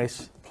really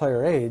nice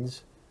player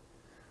aids,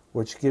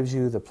 which gives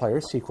you the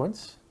player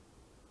sequence.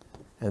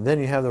 And then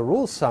you have the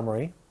rules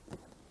summary,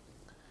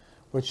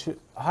 which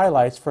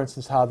highlights, for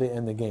instance, how they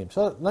end the game.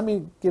 So let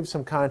me give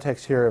some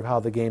context here of how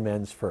the game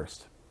ends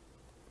first,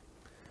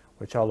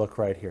 which I'll look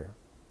right here.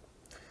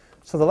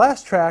 So the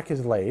last track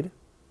is laid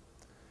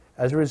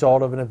as a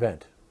result of an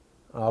event.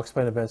 I'll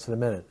explain events in a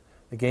minute.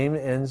 The game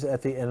ends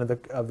at the end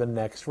of the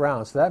next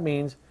round. So that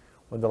means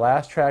when the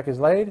last track is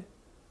laid,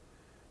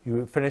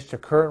 you finish the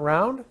current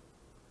round,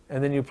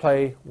 and then you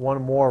play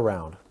one more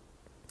round.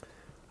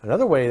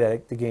 Another way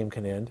that the game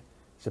can end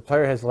is the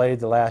player has laid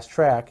the last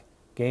track,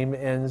 game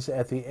ends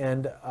at the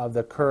end of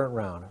the current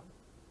round.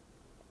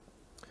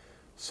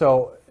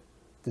 So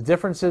the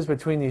differences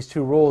between these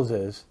two rules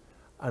is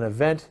an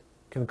event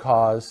can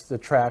cause the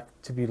track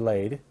to be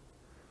laid,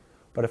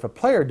 but if a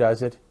player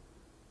does it,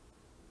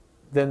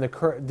 then the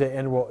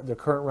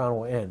current round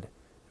will end.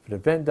 If an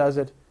event does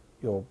it,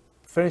 you'll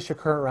finish the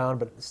current round,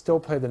 but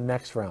still play the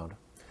next round.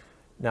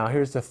 Now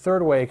here's the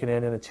third way it can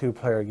end in a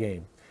two-player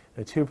game.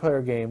 In a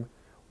two-player game,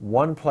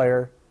 one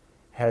player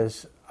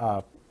has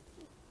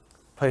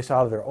placed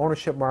out of their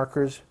ownership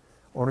markers.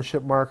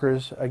 Ownership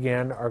markers,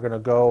 again, are going to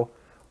go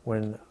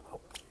when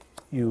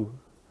you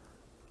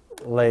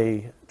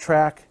lay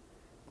track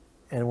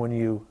and when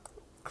you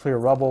clear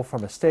rubble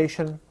from a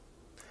station,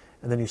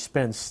 and then you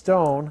spend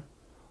stone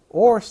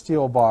or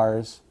steel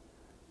bars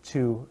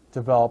to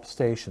develop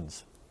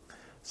stations.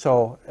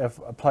 So if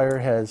a player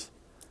has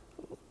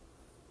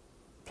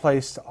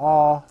placed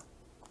all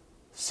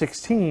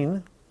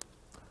 16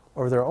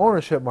 over their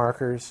ownership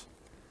markers,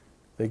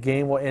 the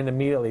game will end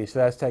immediately. So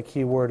that's that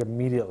key word,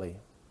 immediately.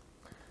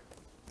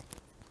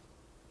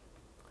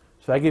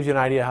 So that gives you an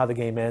idea how the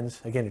game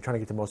ends. Again, you're trying to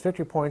get the most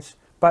victory points,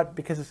 but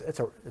because it's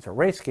a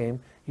race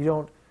game,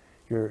 you're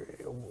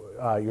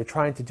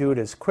trying to do it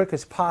as quick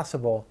as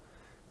possible,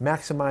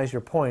 maximize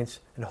your points,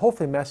 and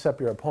hopefully mess up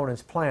your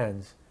opponent's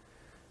plans.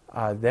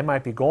 They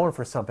might be going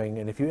for something,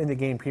 and if you end the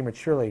game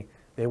prematurely,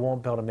 they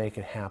won't be able to make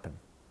it happen.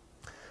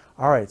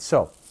 All right,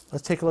 so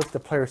let's take a look at the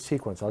player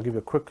sequence. I'll give you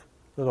a quick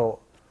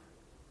little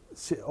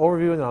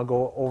overview, and then I'll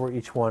go over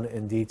each one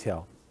in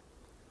detail.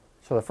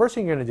 So the first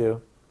thing you're going to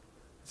do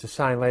is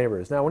assign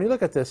laborers. Now, when you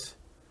look at this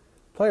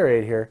player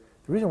aid here,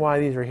 the reason why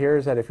these are here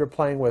is that if you're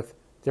playing with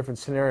different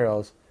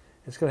scenarios,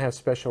 it's going to have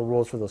special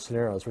rules for those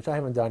scenarios, which I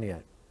haven't done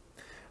yet.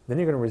 Then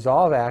you're going to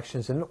resolve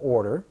actions in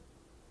order,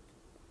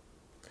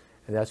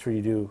 and that's where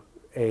you do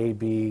A,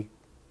 B,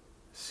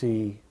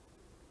 C,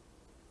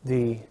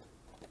 D,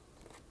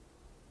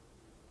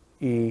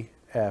 E,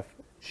 F,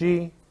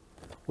 G,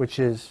 which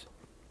is,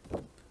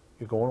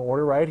 you go in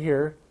order right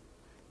here.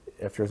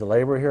 If there's a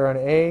laborer here on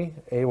A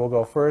will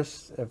go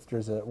first. If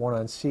there's one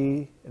on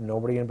C and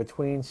nobody in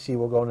between, C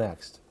will go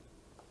next.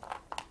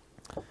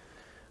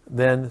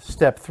 Then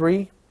step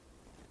 3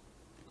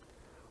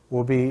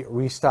 will be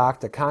restock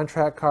the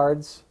contract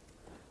cards,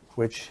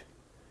 which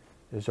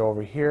is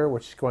over here,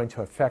 which is going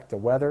to affect the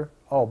weather.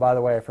 Oh, by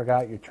the way, I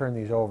forgot, you turn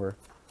these over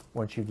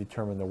once you've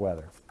determined the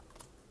weather.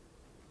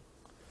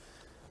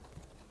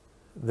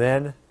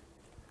 Then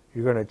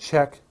you're going to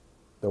check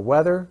the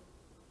weather,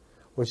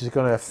 which is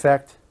going to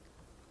affect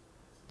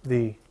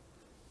the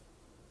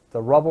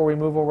rubble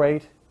removal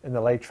rate and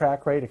the lay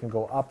track rate. It can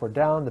go up or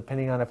down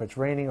depending on if it's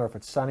raining or if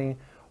it's sunny,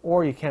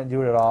 or you can't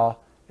do it at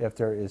all if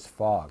there is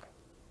fog.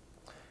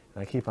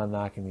 And I keep on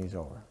knocking these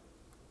over.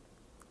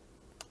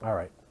 All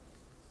right.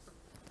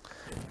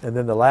 And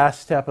then the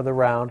last step of the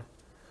round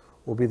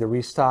will be the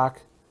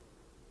restock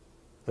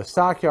the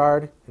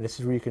stockyard, and this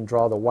is where you can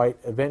draw the white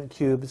event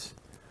cubes,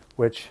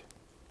 which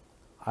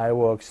I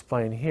will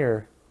explain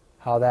here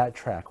how that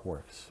track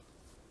works.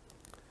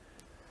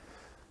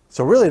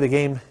 So really the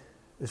game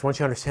is, once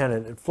you understand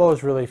it, it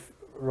flows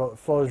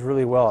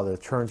really well. The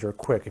turns are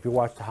quick. If you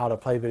watch the how to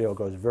play video, it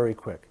goes very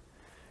quick,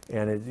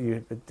 and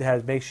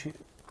it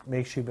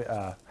makes you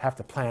have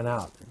to plan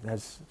out. It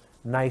has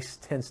nice,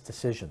 tense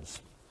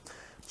decisions.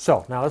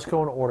 So now let's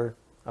go in order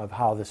of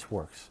how this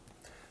works.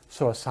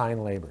 So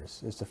assign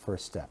laborers is the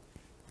first step.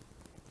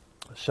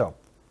 So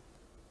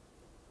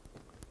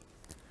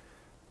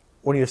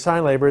when you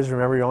assign laborers,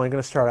 remember you're only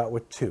going to start out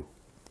with 2.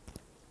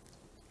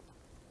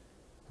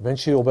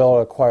 Eventually you'll be able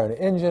to acquire an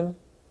engine,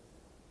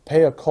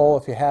 pay a coal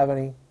if you have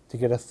any, to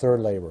get a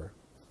 3rd laborer.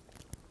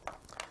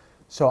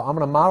 So I'm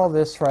going to model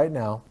this right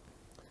now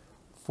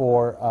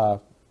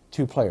for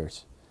 2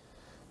 players.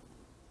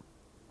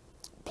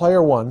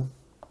 Player 1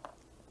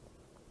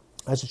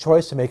 has a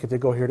choice to make if they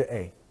go here to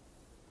A.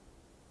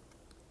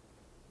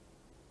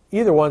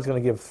 Either one's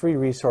going to give 3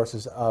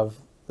 resources of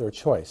their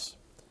choice.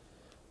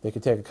 They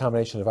could take a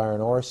combination of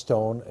iron ore,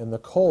 stone, and the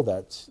coal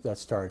that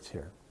starts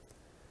here.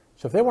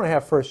 So if they want to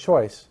have first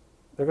choice,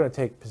 they're going to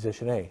take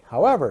position A.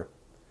 However,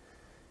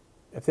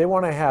 if they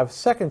want to have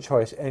second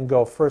choice and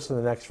go first in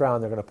the next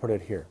round, they're going to put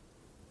it here.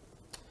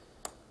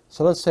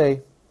 So let's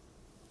say,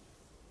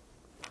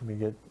 let me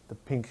get the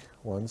pink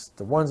ones.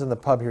 The ones in the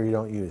pub here you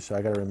don't use, so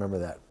I got to remember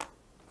that.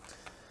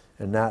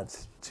 And not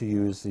to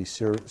use the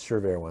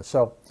Surveyor one.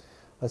 So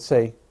let's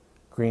say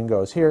green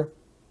goes here.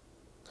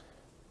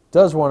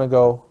 Does want to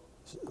go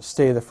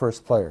stay the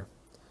first player.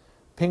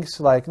 Pink's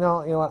like,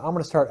 no, you know what, I'm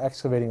going to start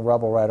excavating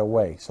rubble right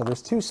away. So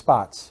there's 2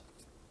 spots.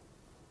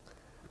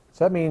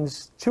 So that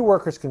means 2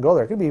 workers can go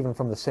there. It could be even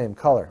from the same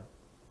color.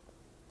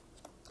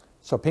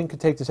 So pink could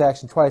take this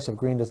action twice if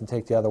green doesn't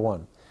take the other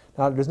one.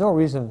 Now, there's no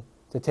reason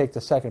to take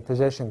the second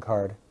position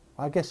card.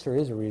 Well, I guess there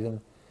is a reason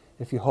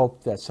if you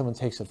hope that someone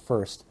takes it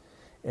first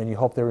and you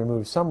hope they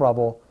remove some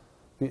rubble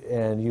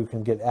and you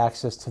can get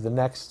access to the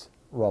next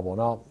rubble.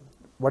 Now,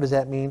 what does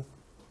that mean?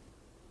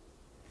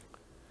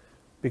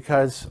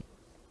 Because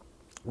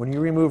when you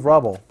remove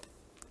rubble,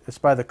 it's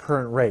by the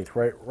current rate.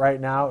 Right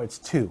now, it's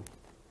 2.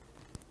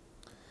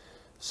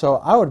 So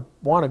I would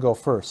want to go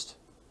first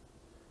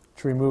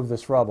to remove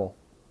this rubble.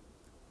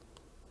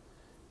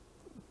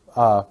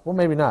 Well,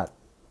 maybe not.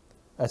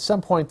 At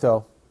some point,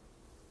 though,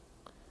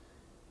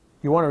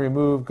 you want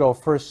to go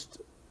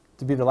first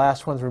to be the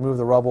last one to remove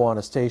the rubble on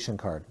a station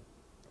card.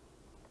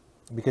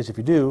 Because if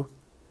you do,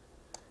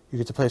 you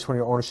get to place one of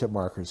your ownership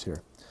markers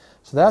here.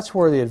 So that's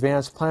where the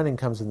advanced planning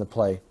comes into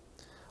play,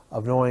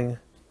 of knowing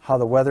how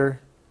the weather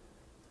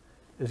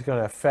is going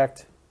to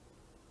affect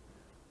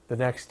the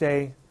next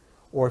day,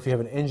 or if you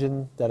have an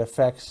engine that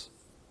affects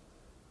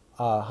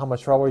how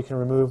much rubble you can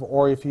remove,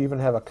 or if you even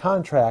have a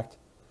contract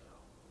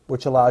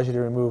which allows you to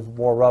remove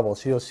more rubble.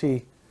 So you'll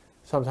see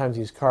sometimes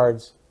these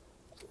cards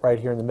right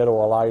here in the middle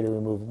will allow you to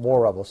remove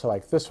more rubble. So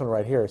like this one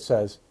right here, it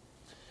says,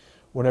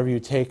 whenever you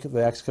take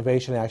the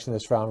excavation action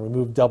this round,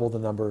 remove double the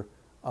number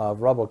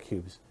of rubble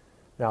cubes.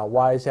 Now,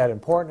 why is that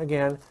important?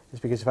 Again, is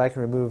because if I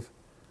can remove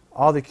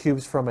all the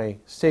cubes from a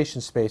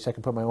station space, I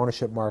can put my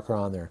ownership marker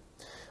on there.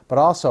 But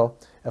also,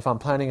 if I'm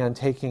planning on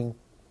taking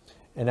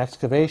an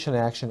excavation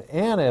action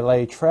and a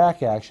lay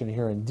track action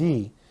here in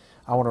D,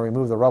 I want to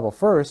remove the rubble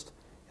first,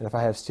 and if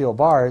I have steel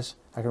bars,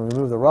 I can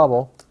remove the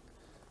rubble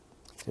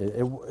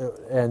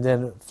and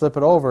then flip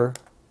it over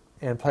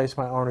and place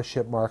my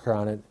ownership marker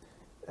on it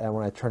and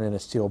when I turn in a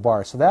steel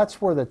bar. So that's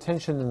where the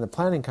tension in the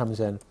planning comes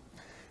in,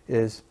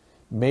 is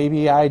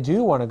maybe I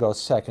do want to go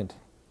second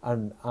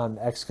on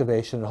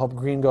excavation and hope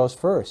green goes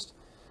first.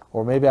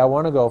 Or maybe I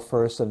want to go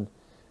first and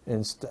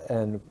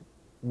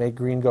make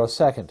green go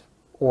second.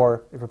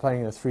 Or if you're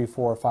playing in a 3,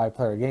 4, or 5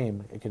 player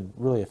game, it can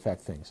really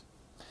affect things.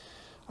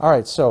 All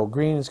right, so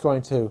green is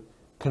going to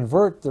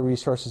convert the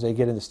resources they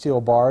get into steel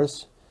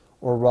bars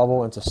or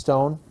rubble into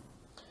stone.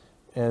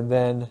 And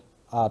then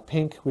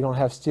pink, we don't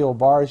have steel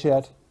bars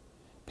yet.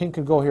 Pink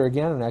could go here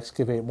again and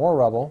excavate more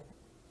rubble.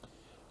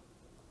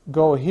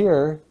 Go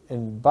here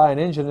and buy an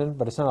engine in,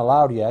 but it's not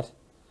allowed yet.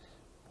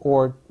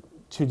 Or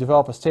to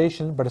develop a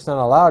station, but it's not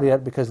allowed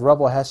yet because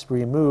rubble has to be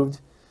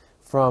removed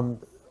from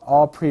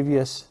all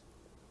previous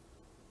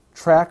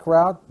track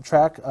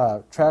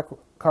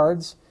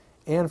cards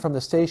and from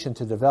the station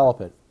to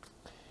develop it.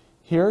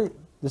 Here,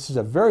 this is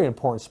a very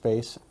important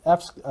space.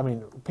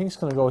 Pink's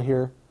going to go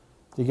here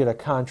to get a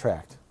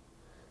contract,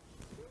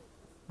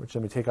 which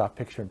let me take off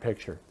picture in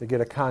picture, to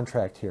get a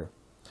contract here.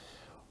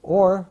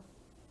 Or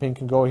pink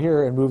can go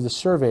here and move the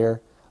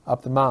Surveyor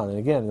up the mountain. And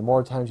again, the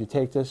more times you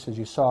take this, as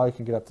you saw, you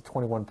can get up to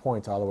 21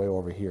 points all the way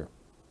over here.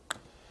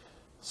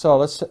 So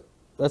let's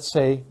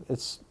say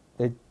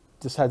they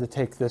decide to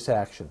take this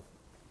action.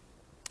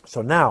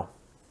 So now,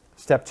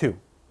 step 2.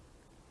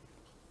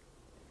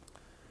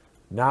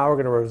 Now we're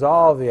going to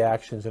resolve the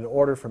actions in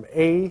order from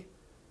A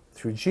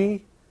through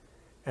G,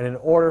 and in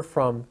order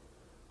from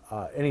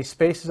any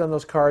spaces on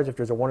those cards. If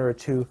there's a 1 or a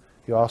 2,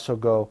 you also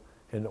go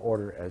in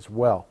order as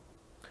well.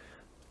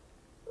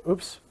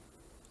 Oops.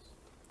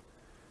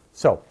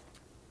 So,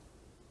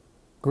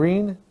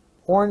 pink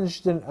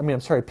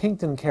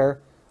didn't care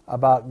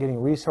about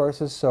getting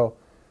resources, so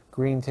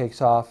green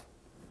takes off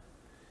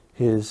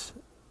his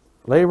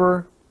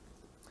laborer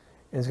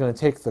and is going to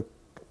take the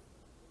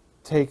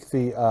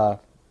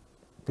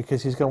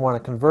because he's going to want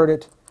to convert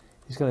it,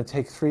 he's going to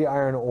take 3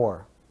 iron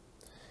ore.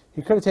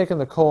 He could have taken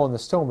the coal and the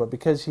stone, but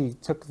because he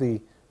took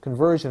the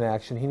conversion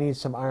action, he needs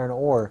some iron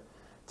ore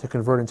to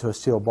convert into a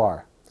steel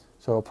bar.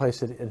 So we'll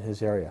place it in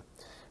his area.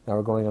 Now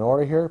we're going in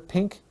order here.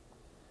 Pink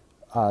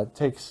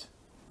takes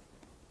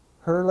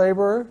her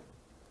laborer,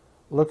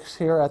 looks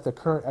here at the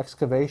current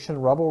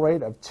excavation rubble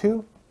rate of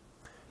 2,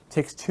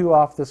 takes 2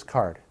 off this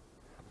card,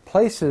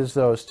 places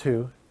those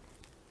 2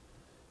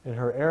 in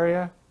her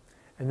area,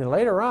 and then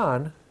later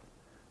on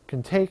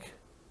can take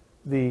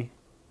the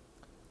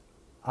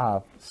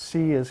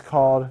C is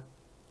called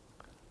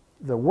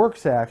the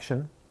works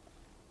action,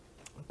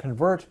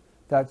 convert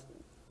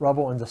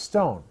rubble into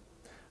stone.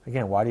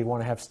 Again, why do you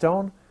want to have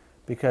stone?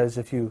 Because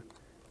if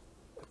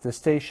the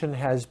station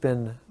has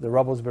been, the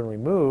rubble's been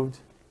removed,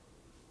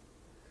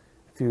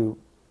 if you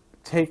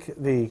take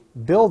the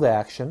build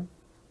action,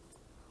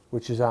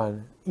 which is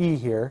on E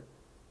here,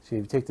 so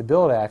you take the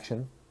build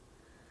action,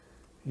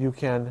 you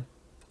can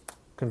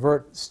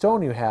convert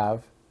stone you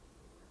have.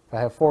 If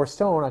I have 4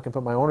 stone, I can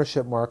put my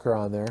ownership marker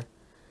on there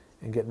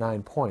and get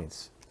 9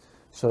 points.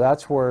 So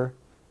that's where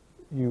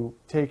you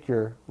take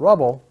your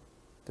rubble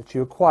that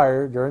you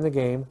acquire during the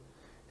game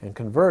and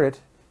convert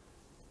it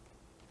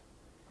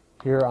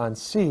here on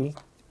C.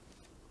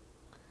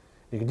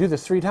 You can do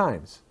this 3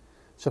 times.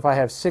 So if I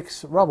have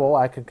 6 rubble,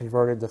 I can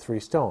convert it to 3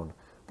 stone.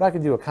 But I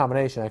can do a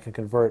combination. I can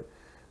convert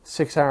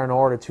 6 iron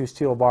ore to 2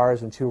 steel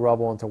bars and 2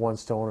 rubble into 1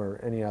 stone, or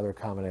any other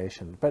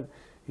combination. But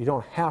you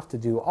don't have to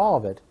do all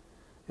of it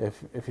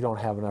if you don't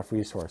have enough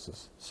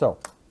resources. So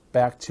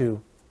back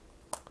to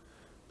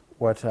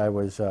what I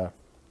was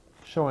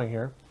showing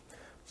here.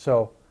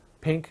 So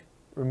pink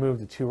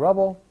removed the 2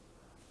 rubble,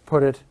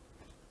 put it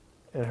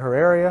in her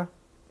area.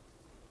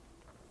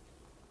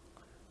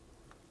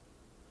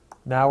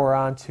 Now we're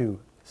on to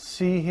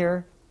C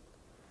here,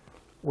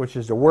 which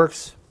is the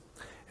works.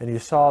 And you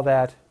saw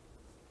that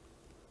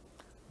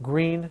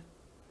green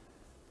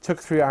took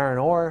 3 iron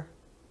ore.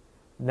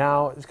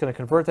 Now it's going to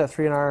convert that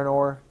 3 iron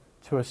ore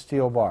to a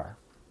steel bar.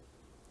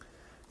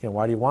 Again,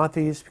 why do you want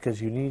these?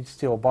 Because you need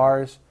steel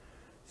bars.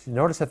 So you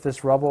notice that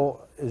this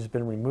rubble has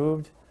been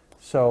removed.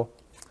 So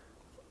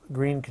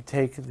green could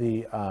take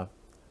the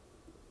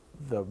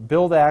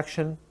build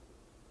action,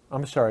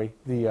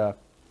 the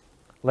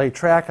lay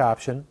track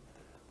option,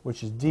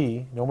 which is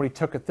D. Nobody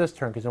took it this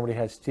turn because nobody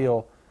had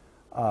steel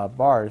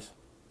bars.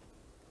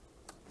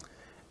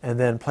 And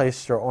then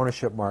place their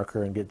ownership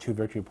marker and get 2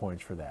 victory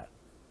points for that.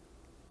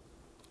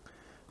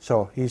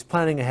 So he's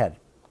planning ahead.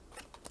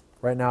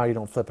 Right now you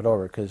don't flip it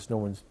over because no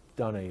one's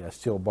done a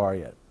steel bar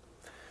yet.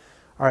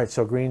 All right,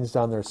 so green's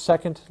done their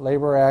second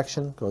labor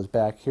action, goes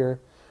back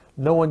here.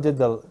 No one did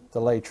the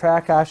lay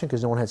track action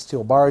because no one had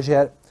steel bars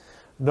yet.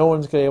 No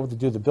one's going to be able to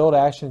do the build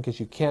action because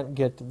you can't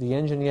get the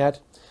engine yet.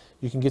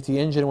 You can get the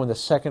engine when the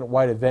second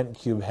white event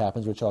cube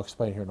happens, which I'll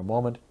explain here in a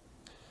moment.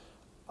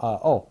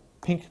 Oh,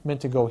 pink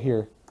meant to go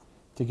here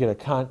to get a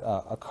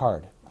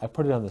card. I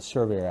put it on the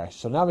Surveyor action.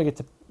 So now we get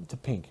to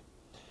pink.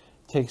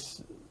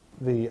 Takes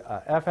the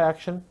F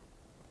action,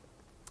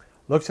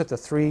 looks at the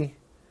 3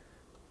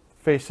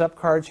 face-up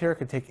cards here,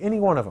 can take any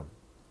one of them.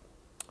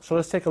 So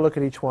let's take a look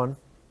at each one.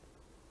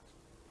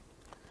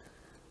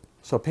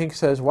 So pink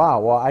says, wow,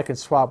 well, I can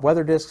swap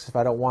weather discs if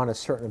I don't want a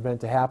certain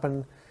event to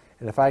happen.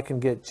 And if I can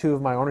get 2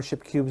 of my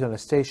ownership cubes on a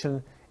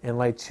station and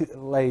lay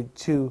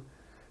two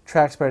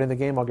tracks by the end of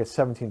the game, I'll get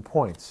 17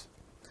 points.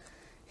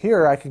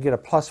 Here I could get a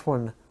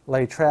 +1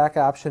 lay track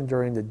option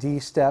during the D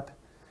step.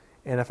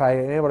 And if I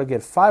am able to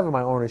get 5 of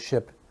my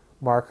ownership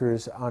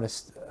markers on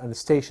the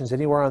stations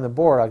anywhere on the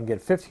board, I can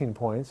get 15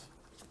 points.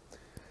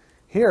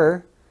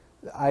 Here,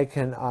 I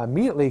can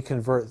immediately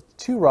convert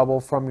 2 rubble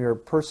from your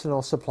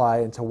personal supply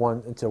into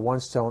one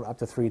stone up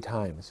to 3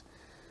 times.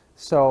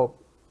 So,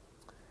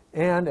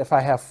 and if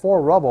I have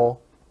 4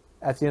 rubble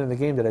at the end of the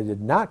game that I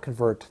did not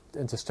convert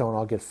into stone,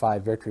 I'll get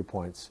 5 victory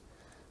points.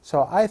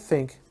 So I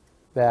think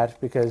that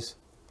because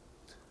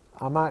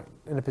I'm not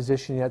in a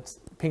position yet,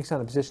 pink's not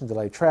in a position to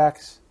lay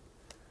tracks,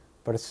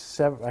 but it's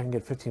I can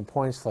get 15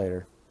 points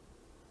later.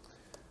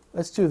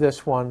 Let's do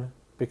this one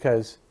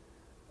because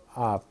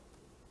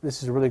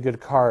this is a really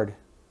good card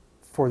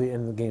for the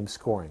end of the game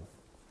scoring.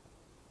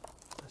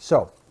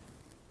 So,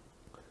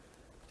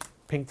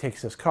 pink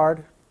takes this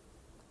card,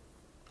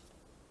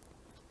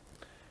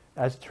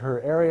 adds to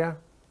her area.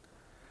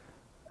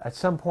 At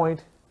some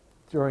point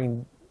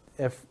during,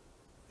 if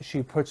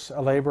she puts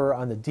a labor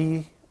on the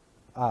D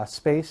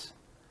space,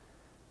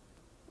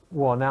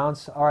 we'll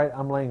announce, all right,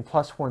 I'm laying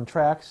 +1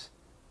 tracks,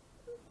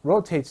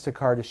 rotates the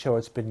card to show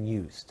it's been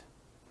used.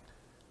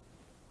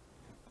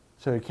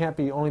 So it can't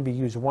only be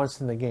used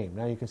once in the game.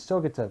 Now you can still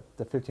get the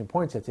 15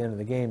 points at the end of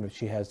the game if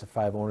she has the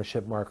 5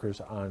 ownership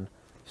markers on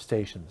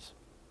stations.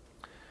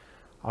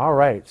 All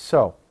right,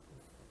 so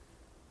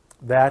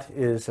that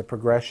is a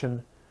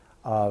progression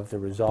of the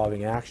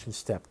resolving action,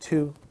 step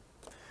 2.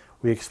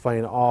 We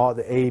explain all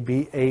the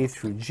A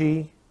through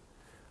G.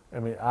 I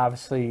mean,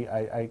 obviously,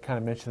 I kind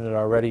of mentioned it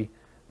already,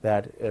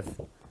 that if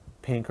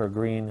pink or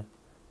green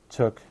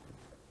took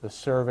the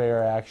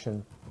Surveyor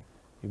action,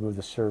 you move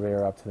the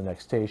Surveyor up to the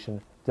next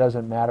station.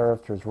 Doesn't matter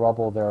if there's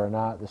rubble there or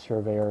not, the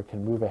Surveyor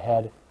can move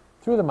ahead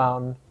through the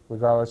mountain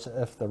regardless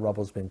if the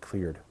rubble's been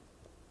cleared.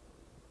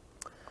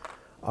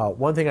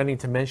 One thing I need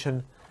to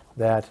mention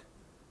that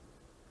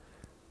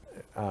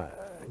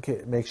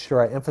make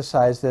sure I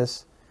emphasize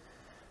this,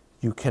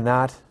 you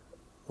cannot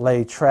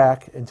lay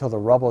track until the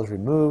rubble is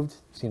removed.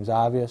 Seems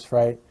obvious,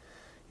 right?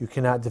 You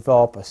cannot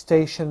develop a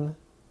station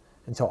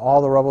until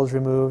all the rubble is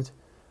removed,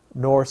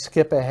 nor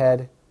skip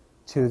ahead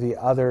to the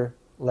other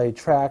lay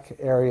track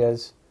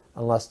areas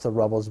unless the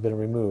rubble has been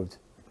removed.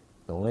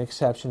 The only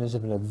exception is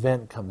if an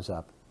event comes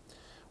up,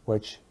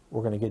 which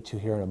we're going to get to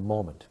here in a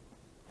moment.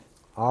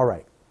 All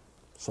right,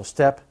 So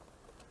step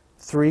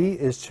 3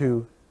 is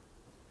to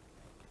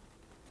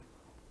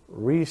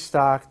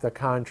restock the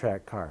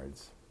contract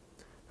cards.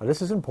 Now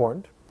this is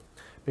important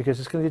because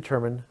it's going to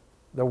determine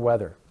the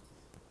weather.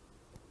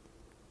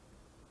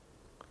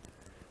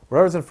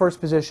 Whatever's in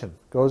first position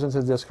goes into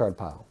the discard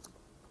pile.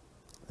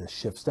 This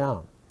shifts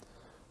down.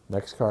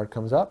 Next card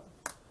comes up.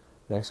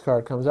 Next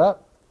card comes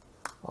up.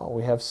 Oh,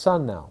 we have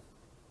sun now.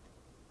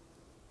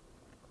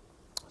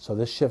 So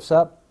this shifts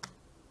up.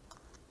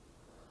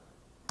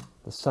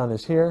 The sun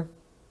is here.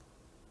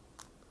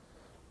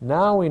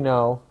 Now we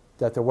know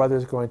that the weather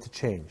is going to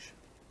change.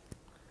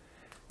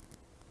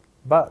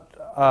 But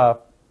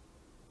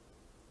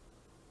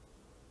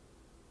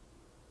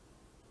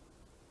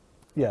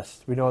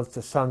yes, we know that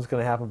the sun's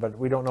going to happen, but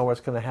we don't know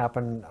what's going to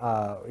happen.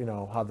 You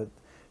know how the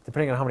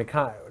depending on how many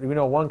we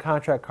know one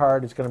contract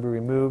card is going to be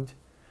removed,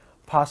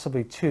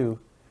 possibly 2.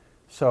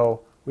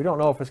 So we don't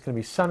know if it's going to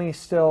be sunny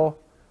still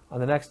on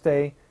the next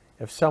day.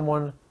 If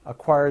someone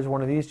acquires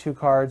one of these 2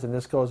 cards and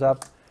this goes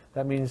up,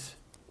 that means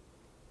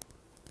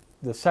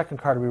the second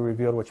card will be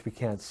revealed, which we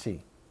can't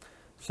see.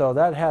 So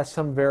that has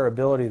some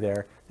variability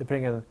there,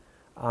 depending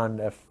on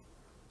if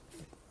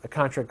a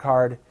contract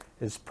card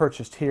is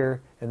purchased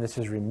here and this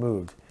is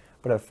removed.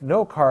 But if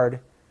no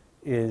card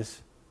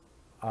is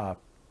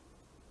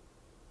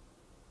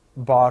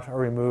bought or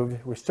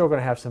removed, we're still going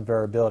to have some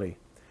variability.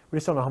 We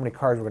just don't know how many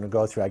cards we're going to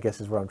go through, I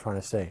guess is what I'm trying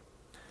to say.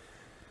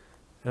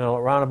 In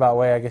a roundabout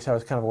way, I guess I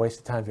was kind of a waste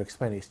of time to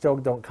explain it. You still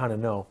don't kind of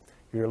know.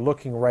 You're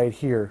looking right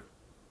here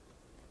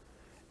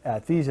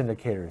at these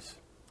indicators.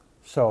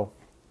 So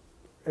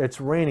it's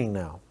raining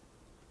now.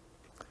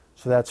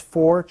 So that's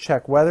 4,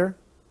 check weather.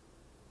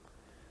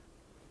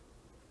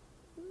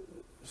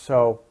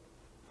 So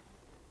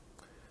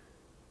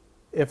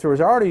if there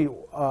was already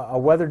a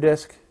weather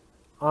disk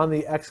on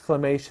the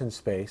exclamation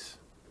space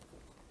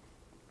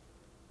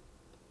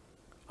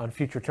on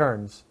future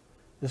turns,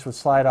 this would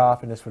slide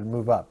off and this would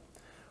move up.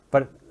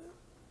 But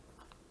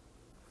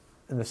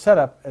in the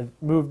setup, it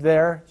moved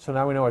there, so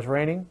now we know it's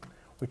raining.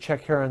 We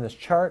check here on this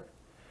chart.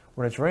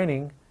 When it's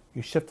raining,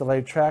 you shift the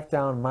laid track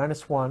down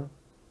 -1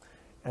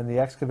 and the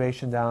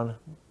excavation down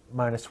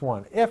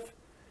 -1.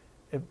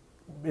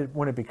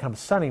 When it becomes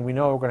sunny, we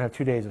know we're going to have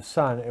 2 days of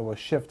sun. It will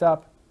shift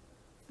up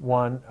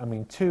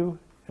 2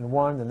 and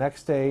 1. The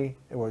next day,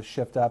 it will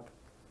shift up.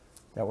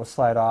 That will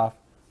slide off.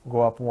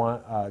 Go up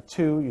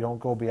 2. You don't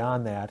go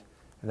beyond that,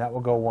 and that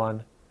will go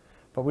 1.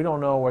 But we don't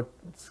know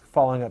what's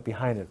following up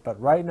behind it.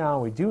 But right now,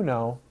 we do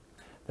know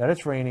that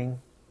it's raining,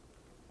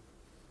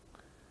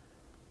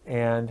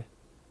 and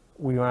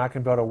we are not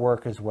going to be able to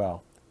work as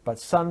well. But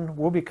sun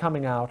will be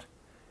coming out,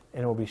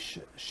 and it will be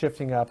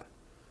shifting up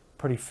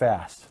pretty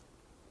fast.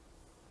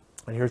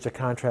 And here's the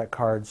contract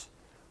cards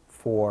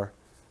for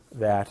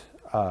that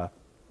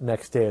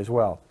next day as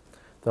well.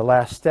 The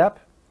last step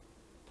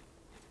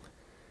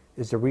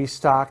is to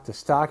restock the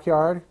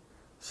stockyard.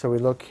 So we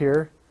look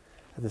here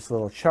at this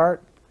little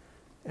chart.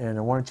 In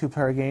a 1- and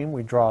 2-player game,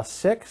 we draw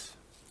 6.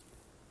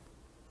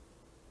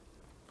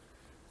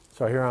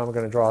 So here I'm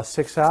going to draw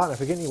 6 out. And if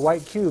we get any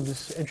white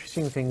cubes,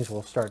 interesting things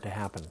will start to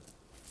happen.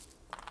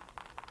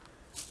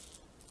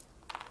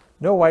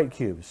 No white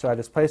cubes, so I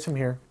just place them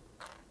here.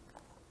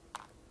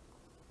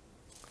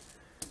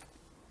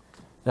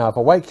 Now, if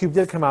a white cube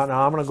did come out,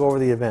 now I'm going to go over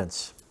the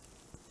events.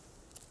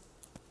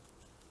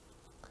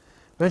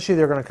 Eventually,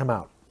 they're going to come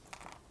out.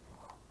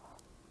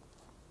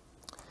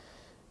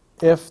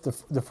 If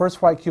the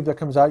first white cube that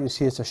comes out, you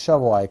see it's a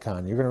shovel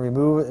icon. You're going to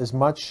remove as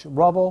much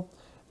rubble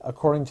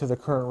according to the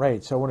current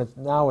rate. So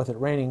now with it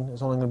raining,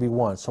 there's only going to be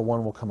 1, so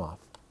 1 will come off.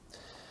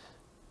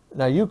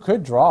 Now you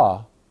could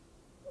draw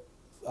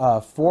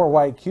 4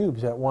 white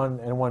cubes at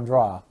one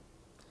draw.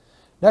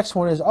 Next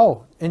one is,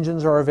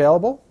 engines are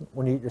available.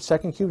 When you get your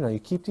second cube, now you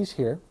keep these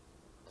here.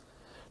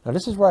 Now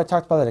this is where I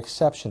talked about that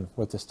exception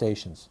with the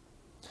stations.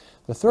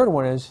 The third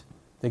one is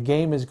the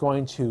game is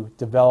going to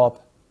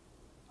develop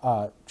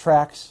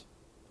tracks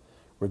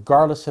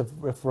regardless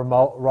of if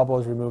rubble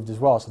is removed as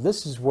well. So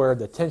this is where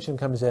the tension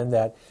comes in,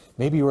 that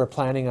maybe you were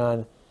planning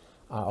on,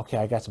 okay,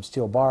 I got some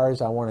steel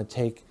bars, I want to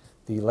take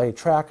the lay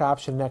track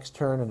option next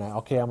turn, and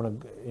I'm going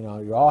to,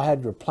 you all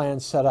had your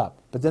plans set up.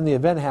 But then the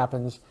event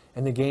happens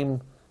and the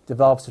game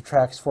develops the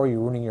tracks for you,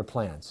 ruining your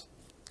plans.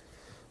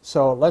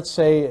 So let's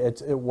say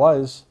it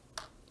was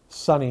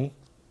sunny.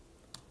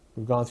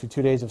 We've gone through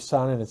 2 days of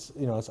sun, and it's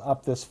it's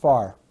up this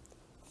far,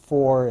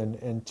 4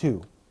 and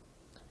 2,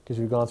 because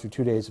we've gone through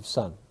 2 days of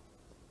sun.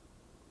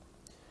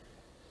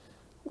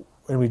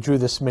 And we drew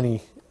this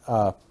many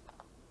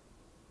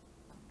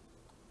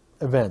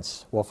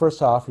events. Well,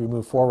 first off, we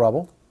remove 4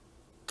 rubble.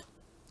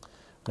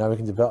 Now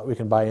we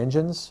can buy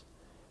engines,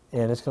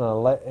 and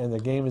the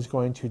game is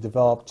going to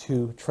develop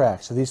 2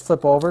 tracks. So these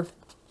flip over.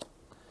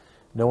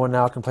 No one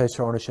now can place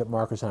their ownership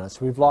markers on it.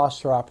 So we've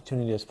lost our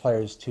opportunity as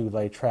players to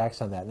lay tracks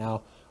on that.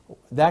 Now,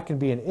 that can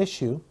be an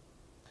issue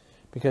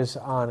because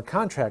on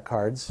contract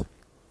cards,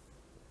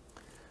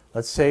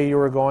 let's say you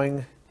were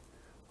going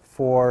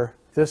for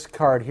this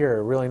card here,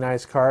 a really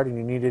nice card, and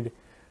you needed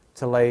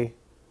to lay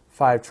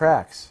 5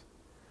 tracks.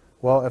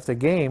 Well, if the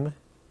game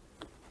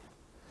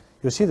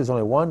you'll see there's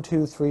only 1,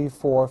 2, 3,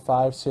 4,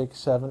 5, 6,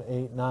 7,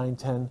 8, 9,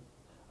 10,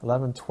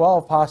 11,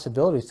 12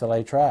 possibilities to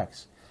lay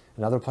tracks.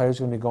 And other players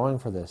are going to be going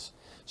for this.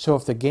 So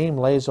if the game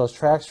lays those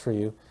tracks for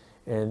you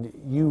and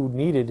you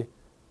needed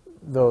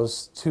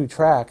those 2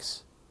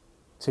 tracks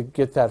to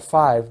get that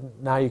 5,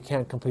 now you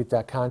can't complete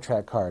that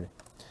contract card.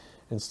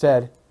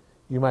 Instead,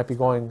 you might be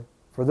going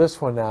for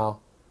this one now,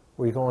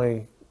 where you can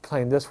only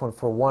claim this one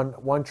for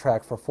one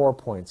track for 4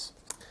 points.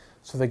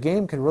 So the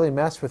game can really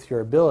mess with your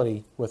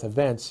ability with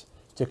events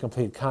to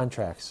complete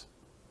contracts.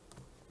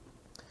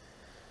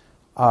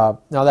 Now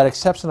that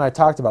exception I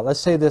talked about, let's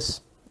say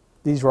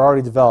these were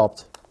already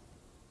developed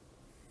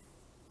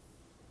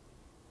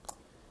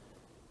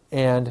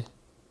and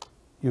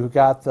you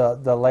got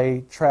the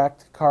lay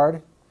tracked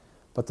card,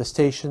 but the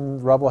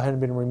station rubble hadn't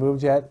been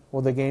removed yet.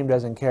 Well, the game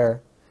doesn't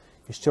care.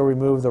 You still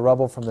remove the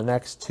rubble from the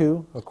next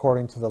 2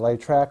 according to the lay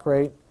track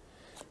rate,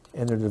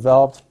 and they're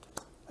developed.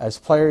 As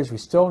players, we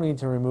still need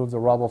to remove the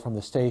rubble from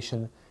the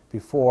station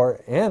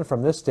before, and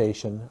from this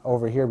station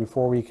over here,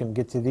 before we can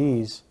get to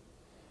these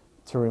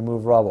to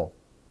remove rubble.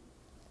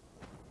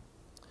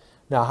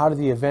 Now, how do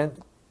the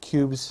event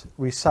cubes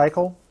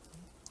recycle?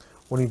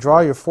 When you draw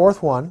your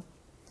 4th one,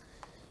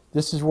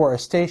 this is where a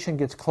station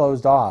gets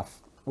closed off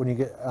when you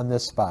get on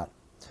this spot.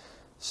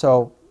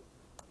 So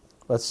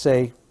let's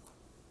say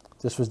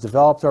this was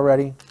developed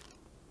already.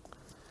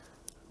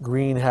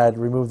 Green had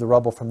removed the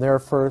rubble from there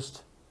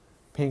first.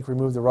 Pink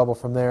removed the rubble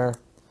from there.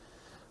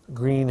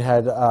 Green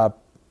had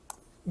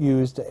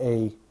used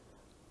a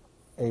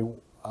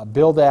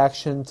build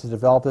action to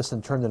develop this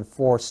and turned in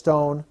 4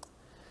 stone.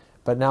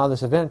 But now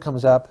this event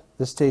comes up,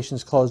 this station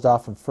is closed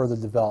off from further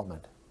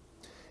development.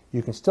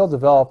 You can still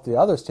develop the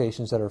other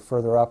stations that are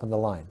further up in the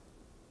line.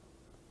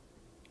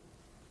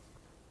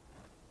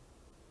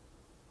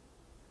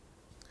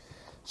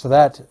 So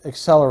that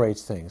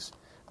accelerates things.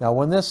 Now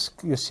when this,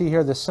 you see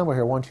here, this symbol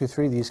here, 1, 2,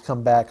 3, these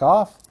come back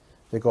off.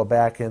 They go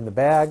back in the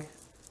bag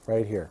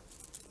right here.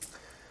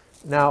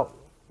 Now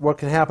what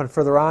can happen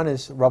further on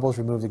is rubble is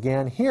removed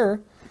again.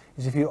 Here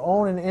is if you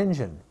own an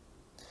engine,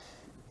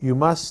 you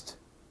must,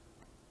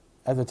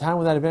 at the time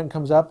when that event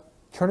comes up,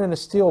 turn in a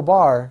steel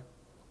bar,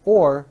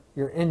 or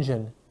your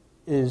engine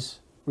is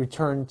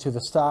returned to the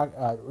stock,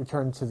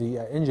 returned to the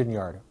engine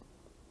yard.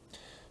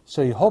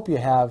 So you hope you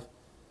have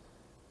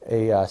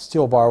a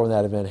steel bar when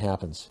that event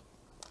happens.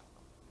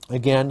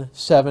 Again,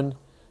 7,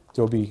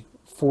 there will be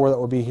 4 that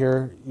will be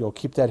here. You'll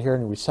keep that here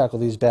and recycle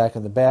these back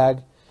in the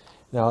bag.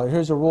 Now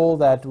here's a rule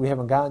that we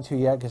haven't gotten to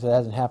yet because it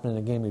hasn't happened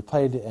in a game we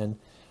played in.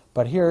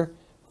 But here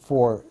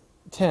for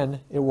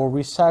 10, it will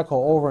recycle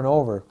over and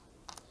over.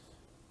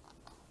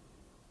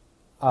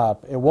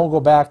 It won't go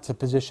back to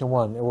position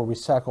 1. It will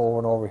recycle over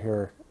and over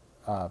here.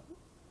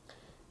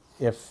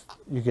 If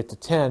you get to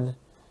 10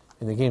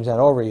 and the game's not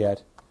over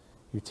yet,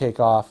 you take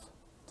off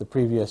the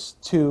previous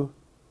 2,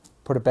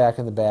 put it back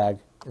in the bag,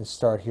 and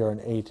start here on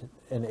 8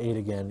 and 8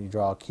 again. You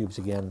draw cubes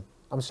again.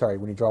 I'm sorry,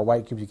 when you draw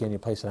white cubes again, you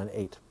place it on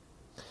 8.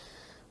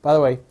 By the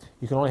way,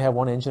 you can only have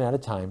 1 engine at a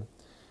time.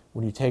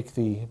 When you take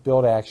the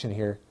build action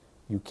here,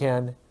 you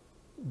can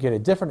get a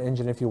different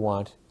engine if you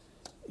want.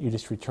 You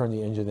just return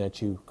the engine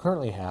that you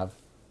currently have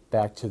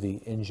back to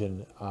the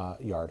engine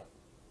yard.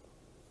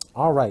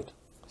 All right,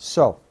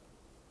 so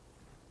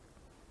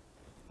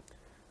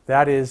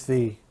that is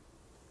the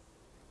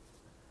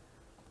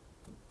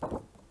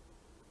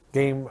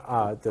game,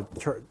 the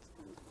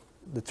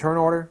turn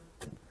order,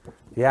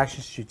 the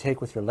actions you take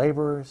with your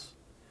laborers.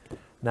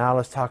 Now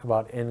let's talk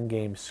about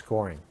endgame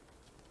scoring.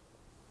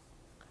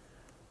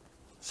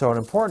 So an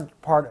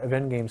important part of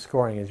endgame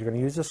scoring is you're going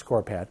to use the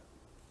score pad.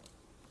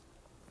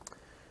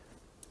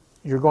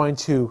 You're going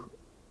to,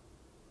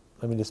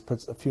 let me just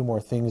put a few more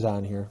things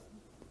on here.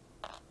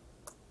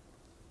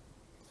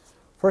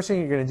 First thing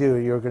you're going to do,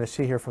 you're going to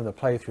see here from the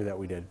playthrough that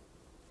we did.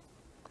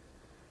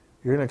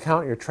 You're going to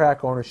count your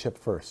track ownership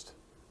first.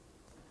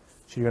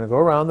 So you're going to go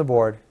around the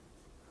board.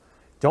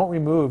 Don't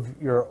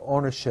remove your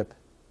ownership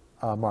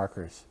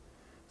markers.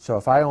 So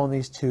if I own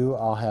these 2,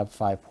 I'll have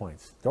 5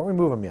 points. Don't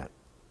remove them yet.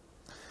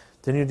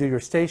 Then you do your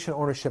station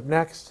ownership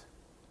next.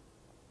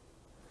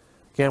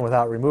 Again,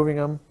 without removing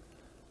them.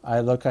 I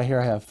look out here,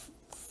 I have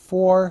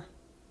 4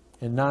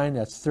 and 9,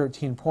 that's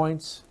 13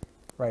 points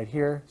right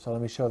here. So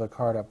let me show the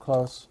card up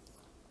close.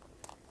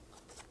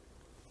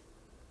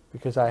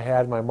 Because I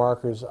had my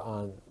markers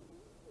on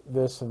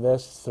this and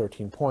this,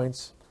 13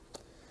 points.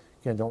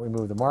 Again, don't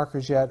remove the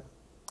markers yet.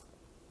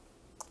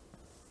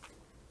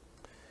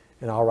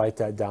 And I'll write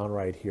that down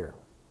right here.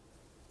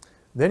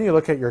 Then you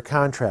look at your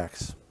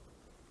contracts.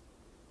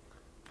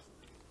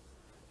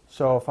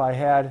 So if I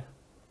had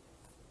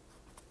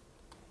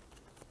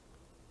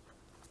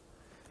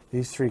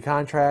these 3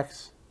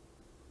 contracts,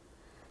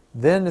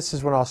 then this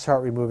is when I'll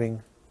start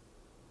removing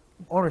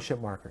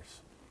ownership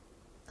markers.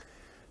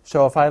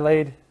 So if I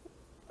laid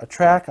a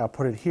track, I'll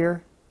put it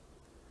here.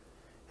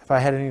 If I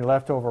had any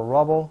leftover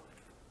rubble,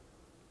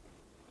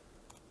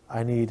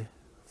 I need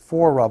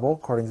 4 rubble,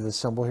 according to the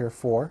symbol here,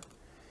 4.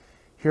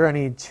 Here I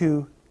need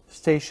 2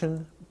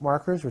 station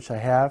markers, which I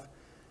have.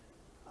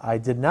 I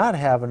did not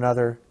have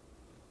another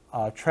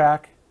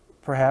track,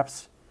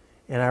 perhaps,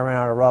 and I ran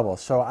out of rubble.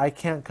 So I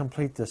can't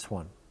complete this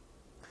one.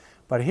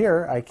 But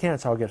here I can,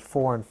 so I'll get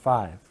 4 and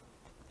 5.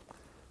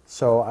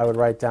 So I would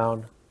write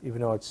down,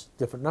 even though it's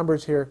different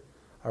numbers here,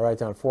 I write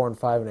down 4 and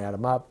 5 and add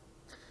them up.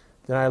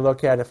 Then I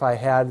look at if I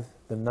had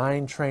the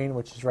 9 train,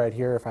 which is right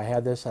here. If I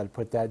had this, I'd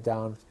put that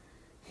down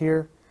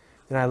here.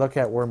 Then I look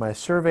at where my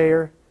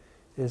surveyor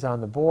is on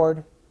the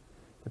board.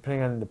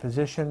 Depending on the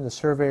position the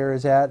surveyor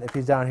is at. If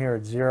he's down here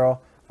at 0,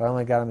 if I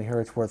only got him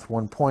here, it's worth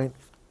 1 point.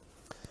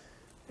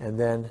 And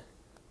then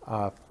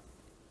I'll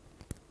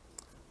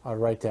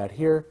write that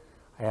here.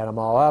 I add them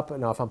all up.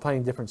 Now, if I'm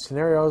playing different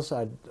scenarios,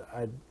 I'd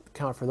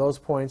count for those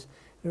points.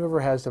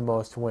 Whoever has the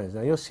most wins.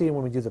 Now, you'll see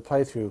when we do the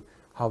playthrough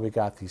how we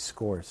got these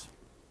scores.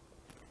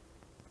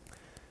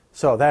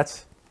 So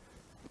that's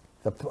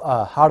the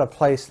how to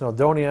play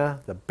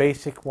Snowdonia, the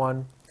basic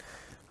one.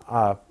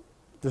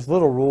 There's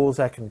little rules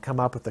that can come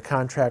up with the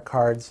contract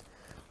cards,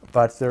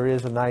 but there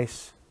is a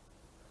nice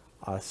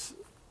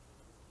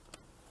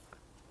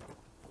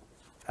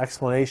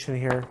explanation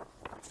here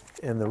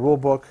in the rule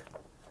book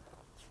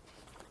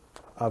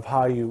of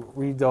how you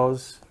read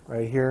those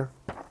right here.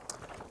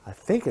 I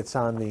think it's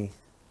on the,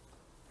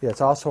 yeah,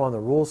 it's also on the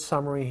rules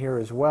summary here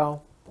as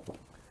well.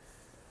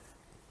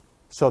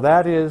 So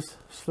that is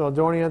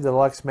Snowdonia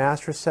Deluxe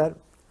Master Set.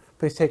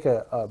 Please take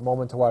a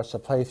moment to watch the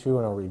playthrough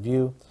and a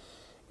review.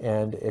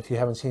 And if you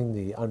haven't seen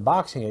the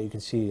unboxing yet, you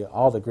can see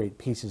all the great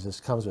pieces this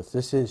comes with.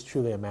 This is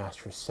truly a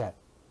master set.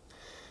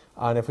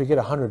 And if we get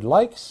 100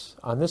 likes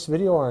on this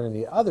video or on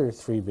the other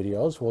 3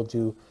 videos, we'll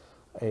do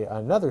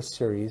another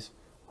series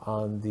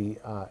on the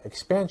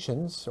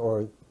expansions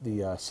or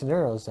the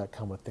scenarios that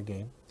come with the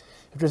game.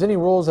 If there's any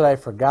rules that I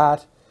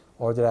forgot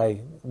or that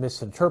I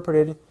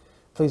misinterpreted,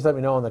 please let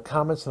me know in the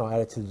comments and I'll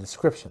add it to the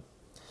description.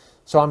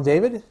 So I'm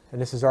David,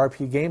 and this is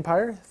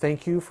rpgamepire.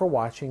 Thank you for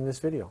watching this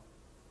video.